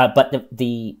 But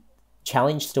the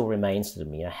challenge still remains to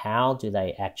them. How do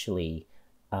they actually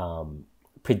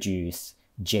produce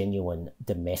genuine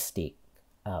domestic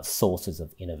sources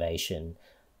of innovation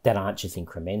that aren't just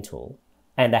incremental?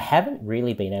 And they haven't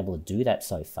really been able to do that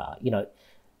so far.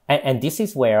 And this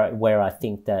is where I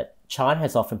think that China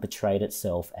has often portrayed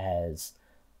itself as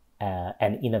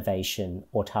an innovation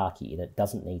autarky that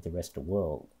doesn't need the rest of the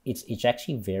world. It's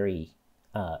actually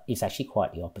it's actually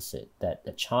quite the opposite,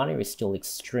 that China is still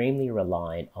extremely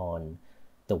reliant on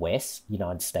the West,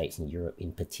 United States and Europe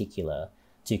in particular,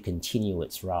 to continue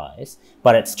its rise,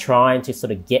 but it's trying to sort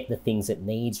of get the things it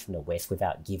needs from the West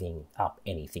without giving up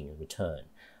anything in return.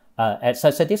 And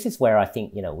so this is where I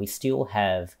think, we still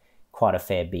have quite a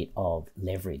fair bit of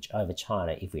leverage over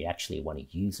China if we actually want to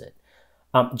use it.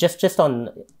 Just on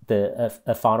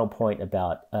a final point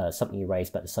about something you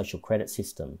raised about the social credit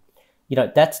system,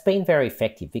 that's been very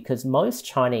effective because most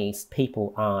Chinese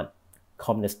people aren't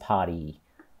Communist Party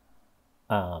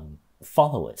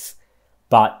followers.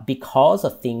 But because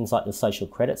of things like the social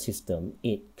credit system,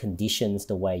 it conditions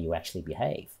the way you actually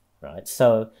behave, right?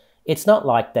 So it's not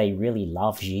like they really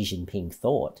love Xi Jinping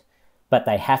thought, but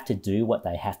they have to do what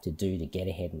they have to do to get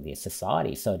ahead in their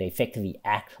society. So they effectively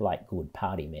act like good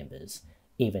party members,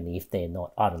 even if they're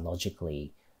not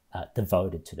ideologically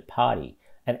devoted to the party.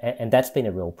 And that's been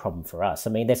a real problem for us. I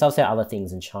mean, there's also other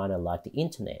things in China like the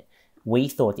internet. We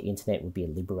thought the internet would be a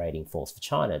liberating force for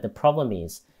China. The problem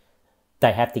is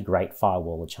they have the Great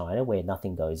Firewall of China where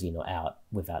nothing goes in or out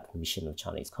without permission of the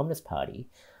Chinese Communist Party.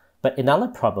 But another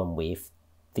problem with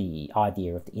the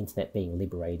idea of the internet being a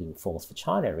liberating force for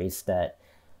China is that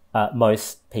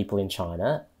most people in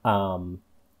China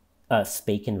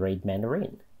speak and read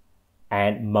Mandarin.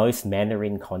 And most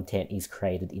Mandarin content is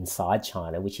created inside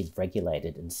China, which is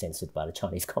regulated and censored by the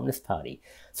Chinese Communist Party.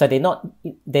 So they're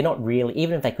not really,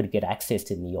 even if they could get access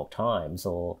to the New York Times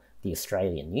or the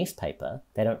Australian newspaper,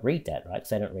 they don't read that, right? Because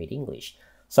they don't read English.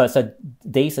 So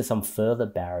these are some further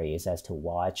barriers as to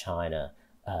why China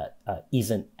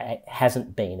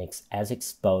hasn't been as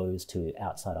exposed to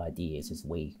outside ideas as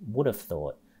we would have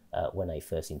thought when they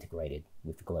first integrated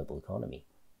with the global economy.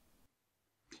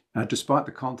 Despite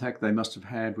the contact they must have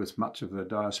had with much of the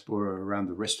diaspora around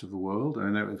the rest of the world,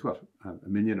 and there was 1.5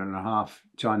 million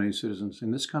Chinese citizens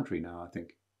in this country now, I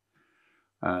think.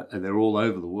 They're all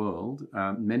over the world.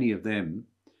 Many of them,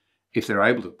 if they're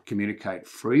able to communicate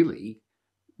freely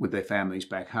with their families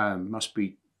back home, must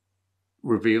be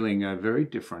revealing a very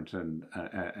different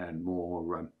and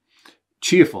more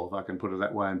cheerful, if I can put it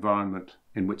that way, environment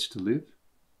in which to live.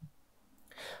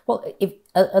 Well, if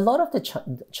a lot of the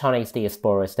Chinese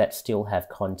diasporas that still have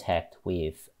contact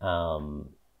with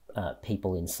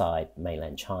people inside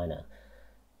mainland China,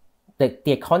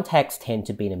 their contacts tend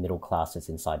to be in the middle classes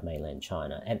inside mainland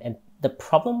China. And the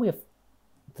problem with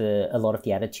a lot of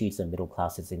the attitudes of middle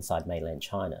classes inside mainland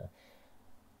China,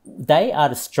 they are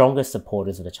the strongest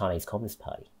supporters of the Chinese Communist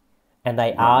Party. And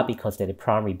they are because they're the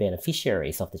primary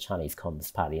beneficiaries of the Chinese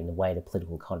Communist Party and the way the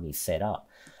political economy is set up.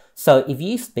 So if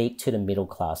you speak to the middle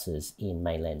classes in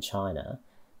mainland China,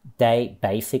 they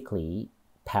basically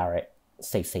parrot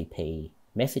CCP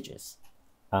messages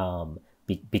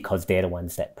because they're the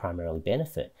ones that primarily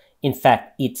benefit. In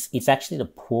fact, it's actually the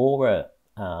poorer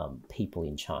people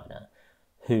in China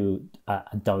who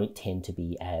don't tend to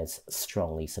be as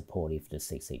strongly supportive of the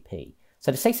CCP.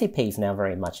 So the CCP is now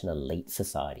very much an elite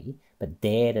society, but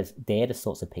they're the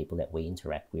sorts of people that we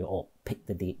interact with, or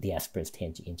the diasporas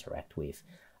tend to interact with.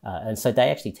 And so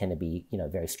they actually tend to be,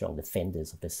 very strong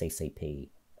defenders of the CCP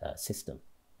system.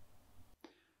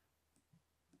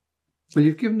 Well,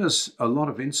 you've given us a lot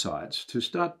of insights. To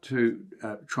start to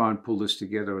try and pull this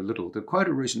together a little, to quote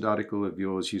a recent article of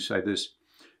yours, you say this: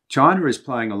 China is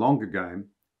playing a longer game.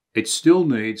 It still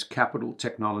needs capital,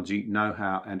 technology,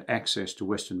 know-how, and access to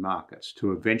Western markets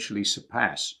to eventually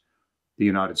surpass the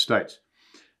United States.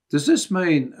 Does this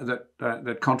mean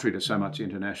that contrary to so much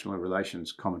international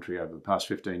relations commentary over the past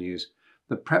 15 years,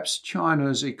 that perhaps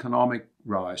China's economic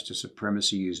rise to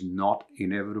supremacy is not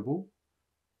inevitable?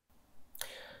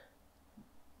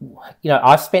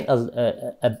 I've spent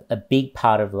a big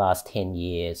part of the last 10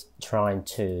 years trying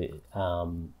to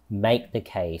make the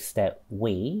case that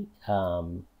we,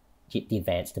 the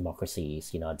advanced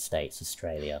democracies, United States,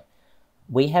 Australia,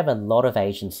 we have a lot of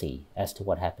agency as to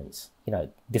what happens,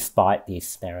 despite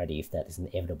this narrative that is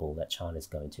inevitable that China is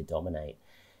going to dominate.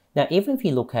 Now, even if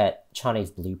you look at Chinese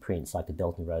blueprints like the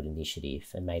Belt and Road Initiative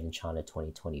and Made in China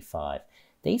 2025,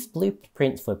 these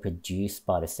blueprints were produced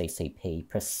by the CCP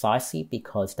precisely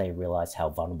because they realized how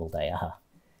vulnerable they are.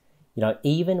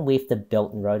 Even with the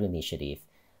Belt and Road Initiative,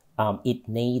 it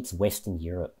needs Western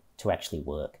Europe to actually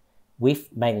work.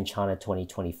 With Made in China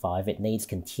 2025, it needs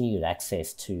continued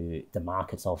access to the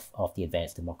markets of the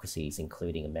advanced democracies,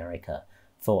 including America,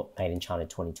 for Made in China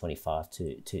 2025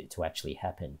 to actually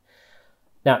happen.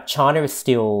 Now, China is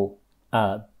still,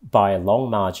 by a long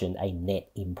margin, a net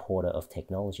importer of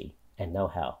technology and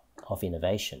know-how, of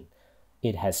innovation.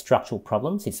 It has structural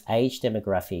problems. Its age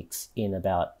demographics in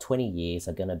about 20 years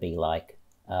are going to be like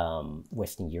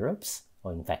Western Europe's,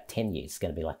 or in fact 10 years is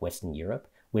going to be like Western Europe,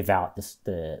 without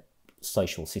the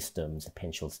social systems, the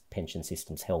pension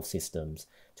systems, health systems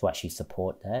to actually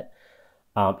support that.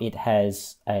 It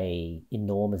has a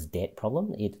enormous debt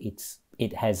problem.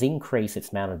 It has increased its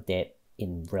amount of debt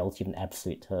in relative and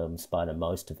absolute terms by the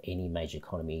most of any major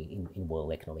economy in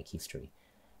world economic history.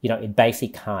 It basically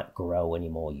can't grow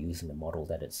anymore using the model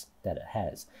that it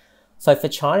has. So for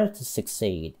China to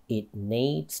succeed, it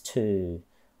needs to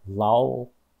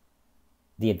lull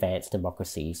the advanced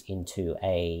democracies into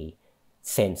a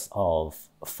sense of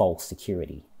false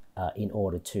security in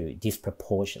order to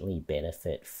disproportionately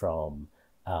benefit from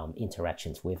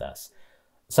interactions with us.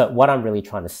 So what I'm really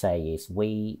trying to say is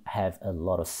we have a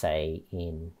lot of say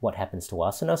in what happens to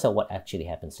us and also what actually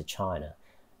happens to China.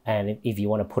 And if you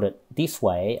want to put it this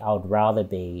way, I would rather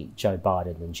be Joe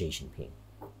Biden than Xi Jinping.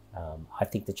 I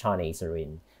think the Chinese are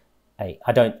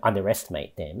I don't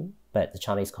underestimate them, but the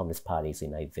Chinese Communist Party is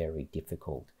in a very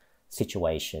difficult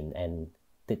situation, and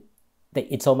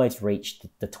it's almost reached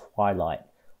the twilight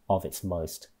of its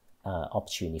most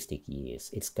opportunistic years.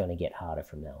 It's going to get harder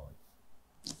from now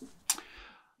on.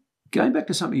 Going back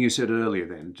to something you said earlier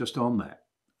then, just on that,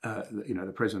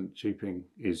 the President Xi Jinping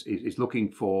is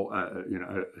looking for,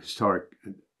 a historic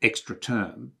extra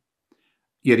term,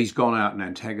 yet he's gone out and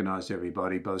antagonised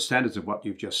everybody. By the standards of what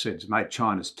you've just said, it's made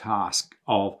China's task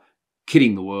of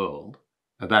kidding the world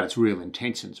about its real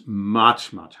intentions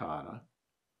much, much harder.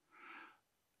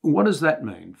 What does that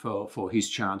mean for his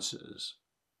chances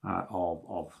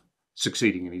of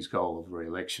succeeding in his goal of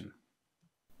re-election?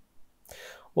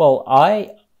 Well,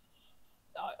 I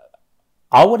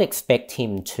would expect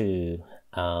him to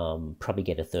probably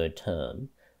get a third term,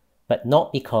 but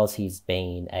not because he's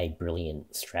been a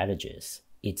brilliant strategist.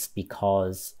 It's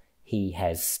because he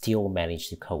has still managed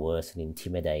to coerce and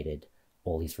intimidated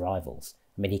all his rivals.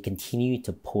 I mean, he continued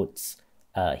to put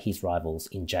his rivals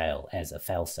in jail as a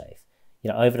failsafe.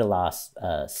 Over the last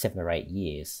 7 or 8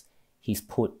 years, he's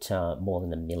put more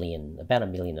than about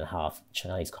 1.5 million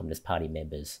Chinese Communist Party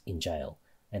members in jail.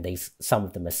 And some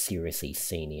of them are seriously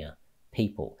senior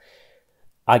people.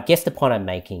 I guess the point I'm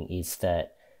making is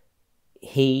that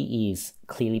he is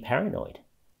clearly paranoid.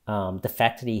 The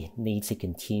fact that he needs to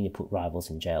continue to put rivals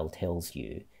in jail tells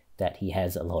you that he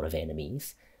has a lot of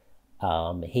enemies.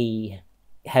 He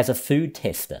has a food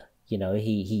tester.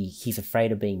 He's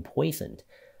afraid of being poisoned.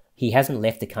 He hasn't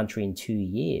left the country in 2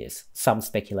 years. Some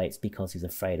speculate it's because he's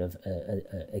afraid of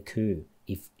a coup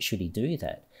should he do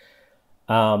that.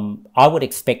 I would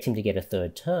expect him to get a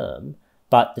third term,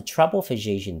 but the trouble for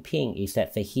Xi Jinping is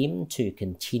that for him to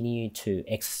continue to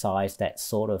exercise that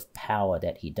sort of power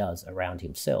that he does around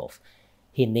himself,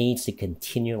 he needs to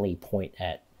continually point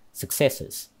at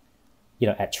successes,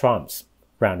 at triumphs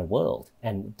around the world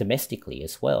and domestically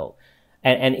as well.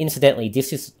 And incidentally,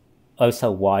 this is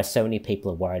also why so many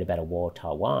people are worried about a war with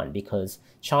Taiwan, because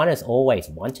China's always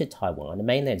wanted Taiwan, the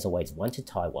mainland's always wanted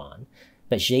Taiwan,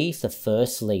 but Xi's the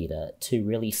first leader to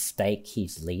really stake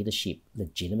his leadership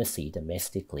legitimacy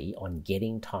domestically on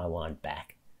getting Taiwan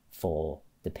back for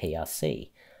the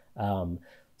PRC.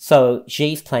 So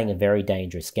Xi's playing a very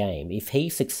dangerous game. If he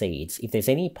succeeds, if there's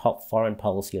any foreign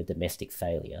policy or domestic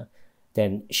failure,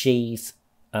 then Xi's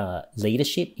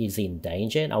leadership is in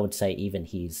danger, and I would say even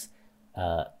his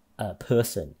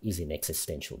person is in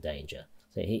existential danger.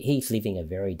 So he's living a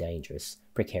very dangerous,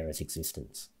 precarious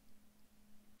existence.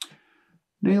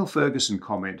 Neil Ferguson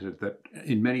commented that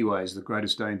in many ways the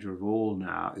greatest danger of all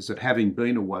now is that having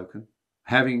been awoken,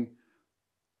 having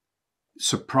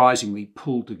surprisingly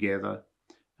pulled together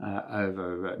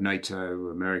over NATO,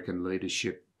 American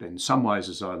leadership, in some ways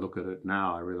as I look at it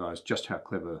now, I realise just how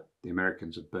clever the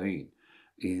Americans have been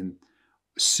in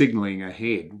signalling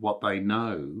ahead what they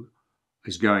know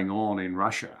is going on in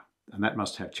Russia. And that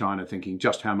must have China thinking,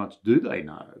 just how much do they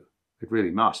know? It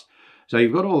really must. So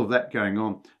you've got all of that going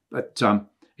on. But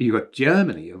you've got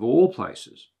Germany, of all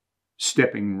places,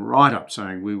 stepping right up,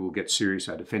 saying we will get serious.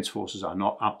 Our defence forces are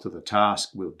not up to the task.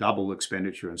 We'll double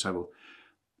expenditure and so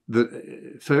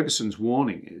forth. Ferguson's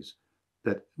warning is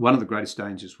that one of the greatest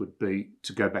dangers would be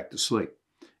to go back to sleep.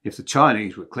 If the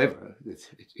Chinese were clever,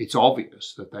 it's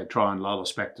obvious that they'd try and lull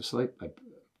us back to sleep. They'd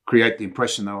create the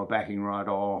impression they were backing right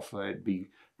off. They'd be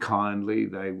kindly.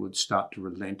 They would start to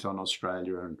relent on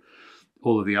Australia and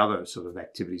all of the other sort of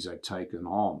activities they've taken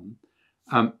on.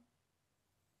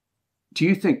 Do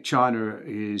you think China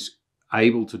is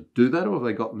able to do that, or have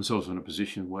they got themselves in a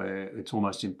position where it's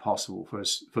almost impossible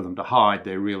for them to hide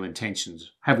their real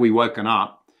intentions? Have we woken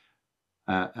up?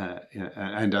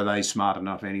 And are they smart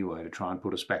enough anyway to try and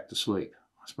put us back to sleep,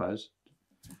 I suppose?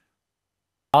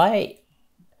 I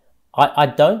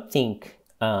don't think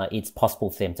it's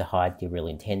possible for them to hide their real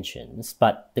intentions,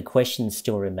 but the question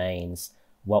still remains,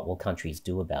 what will countries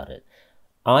do about it?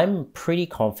 I'm pretty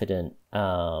confident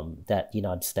that the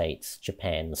United States,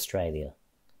 Japan, and Australia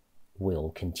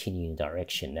will continue in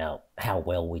direction. Now, how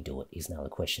well we do it is another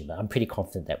question, but I'm pretty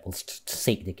confident that we'll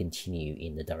seek to continue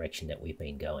in the direction that we've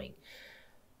been going.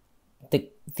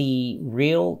 The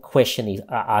real question is,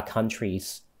 are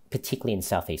countries, particularly in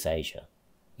Southeast Asia,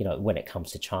 when it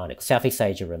comes to China, Southeast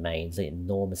Asia remains an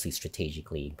enormously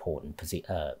strategically important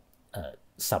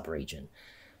sub-region.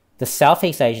 The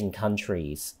Southeast Asian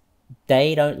countries,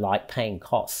 they don't like paying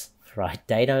costs, right?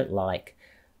 They don't like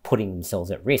putting themselves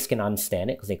at risk, and I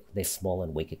understand it because they're small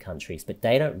and weaker countries, but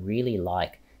they don't really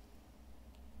like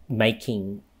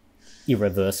making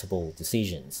irreversible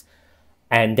decisions.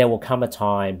 And there will come a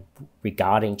time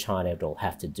regarding China that will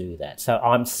have to do that. So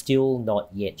I'm still not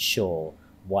yet sure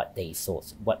what these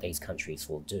countries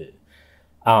will do.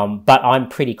 But I'm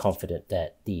pretty confident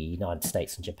that the United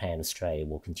States and Japan and Australia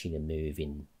will continue to move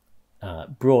in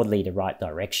broadly the right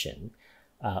direction.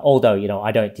 Although,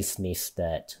 I don't dismiss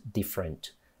that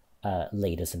different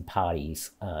leaders and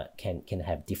parties can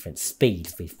have different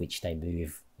speeds with which they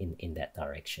move in that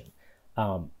direction.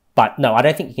 But no, I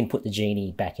don't think you can put the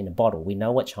genie back in the bottle. We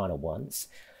know what China wants,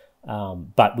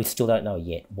 but we still don't know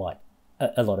yet what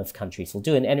a lot of countries will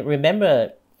do. And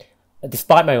remember,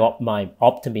 despite my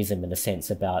optimism in a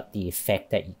sense about the effect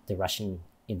that the Russian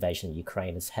invasion of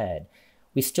Ukraine has had,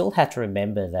 we still have to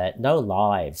remember that no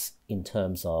lives in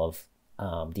terms of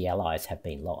the Allies have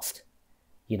been lost.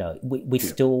 We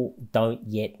still don't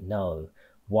yet know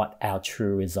what our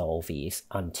true resolve is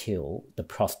until the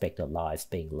prospect of lives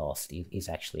being lost is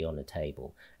actually on the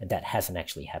table. And that hasn't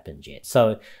actually happened yet.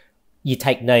 So you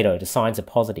take NATO, the signs are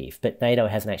positive, but NATO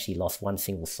hasn't actually lost one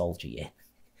single soldier yet.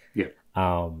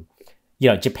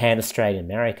 Yeah. Japan, Australia, and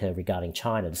America regarding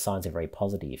China, the signs are very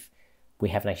positive. We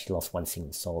haven't actually lost one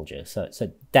single soldier. So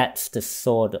that's the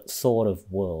sort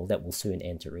of world that we'll soon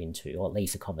enter into, or at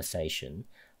least a conversation.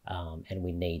 And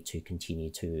we need to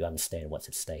continue to understand what's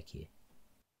at stake here.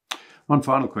 One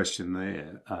final question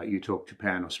there. You talk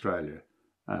Japan, Australia,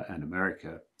 and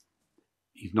America.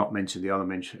 You've not mentioned the other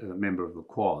member of the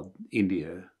Quad,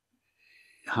 India.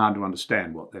 Hard to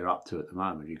understand what they're up to at the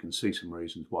moment. You can see some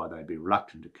reasons why they'd be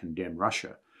reluctant to condemn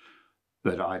Russia.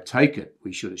 But I take it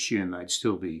we should assume they'd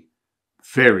still be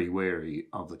very wary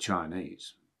of the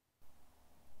Chinese.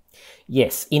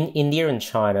 Yes, in India and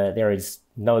China, there is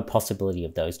no possibility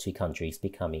of those two countries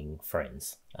becoming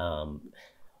friends.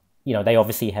 They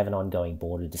obviously have an ongoing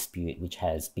border dispute, which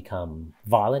has become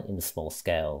violent in a small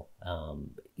scale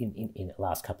in the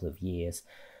last couple of years.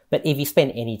 But if you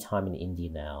spend any time in India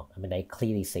now, I mean, they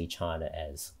clearly see China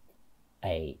as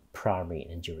a primary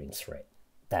and enduring threat.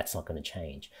 That's not going to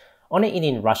change. On the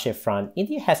Indian-Russia front,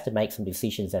 India has to make some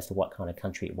decisions as to what kind of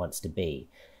country it wants to be.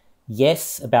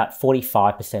 Yes, about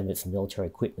 45% of its military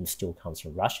equipment still comes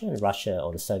from Russia, and Russia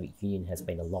or the Soviet Union has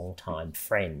been a long-time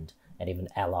friend and even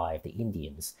ally of the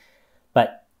Indians.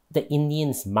 But the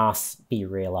Indians must be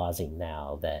realizing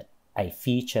now that a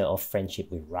future of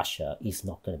friendship with Russia is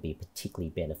not going to be particularly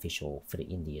beneficial for the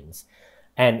Indians.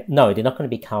 And no, they're not going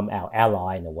to become our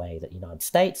ally in a way that the United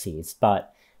States is,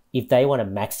 but if they want to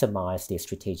maximize their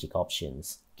strategic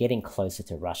options, getting closer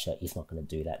to Russia is not going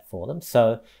to do that for them.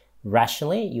 So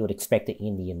rationally, you would expect the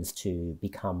Indians to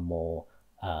become more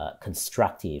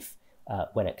constructive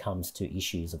when it comes to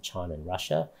issues of China and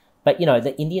Russia. But,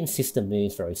 the Indian system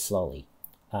moves very slowly.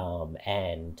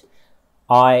 India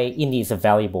is a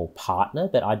valuable partner,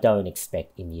 but I don't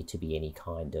expect India to be any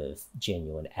kind of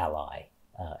genuine ally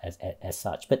as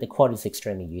such. But the Quad is an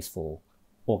extremely useful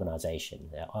organisation.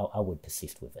 I would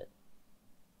persist with it.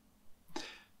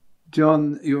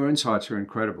 John, your insights are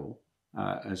incredible.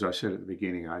 As I said at the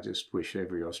beginning, I just wish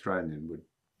every Australian would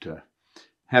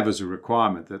have as a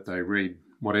requirement that they read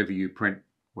whatever you print,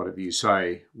 whatever you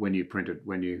say, when you print it,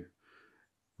 when you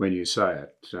say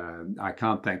it. I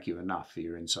can't thank you enough for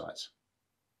your insights.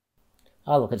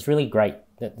 Oh, look, it's really great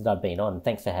that I've been on.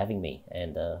 Thanks for having me.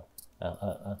 And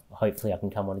hopefully I can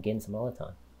come on again some other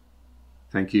time.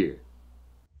 Thank you.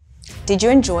 Did you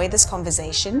enjoy this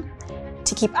conversation?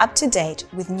 To keep up to date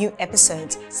with new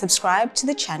episodes, subscribe to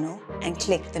the channel and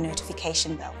click the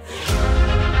notification bell.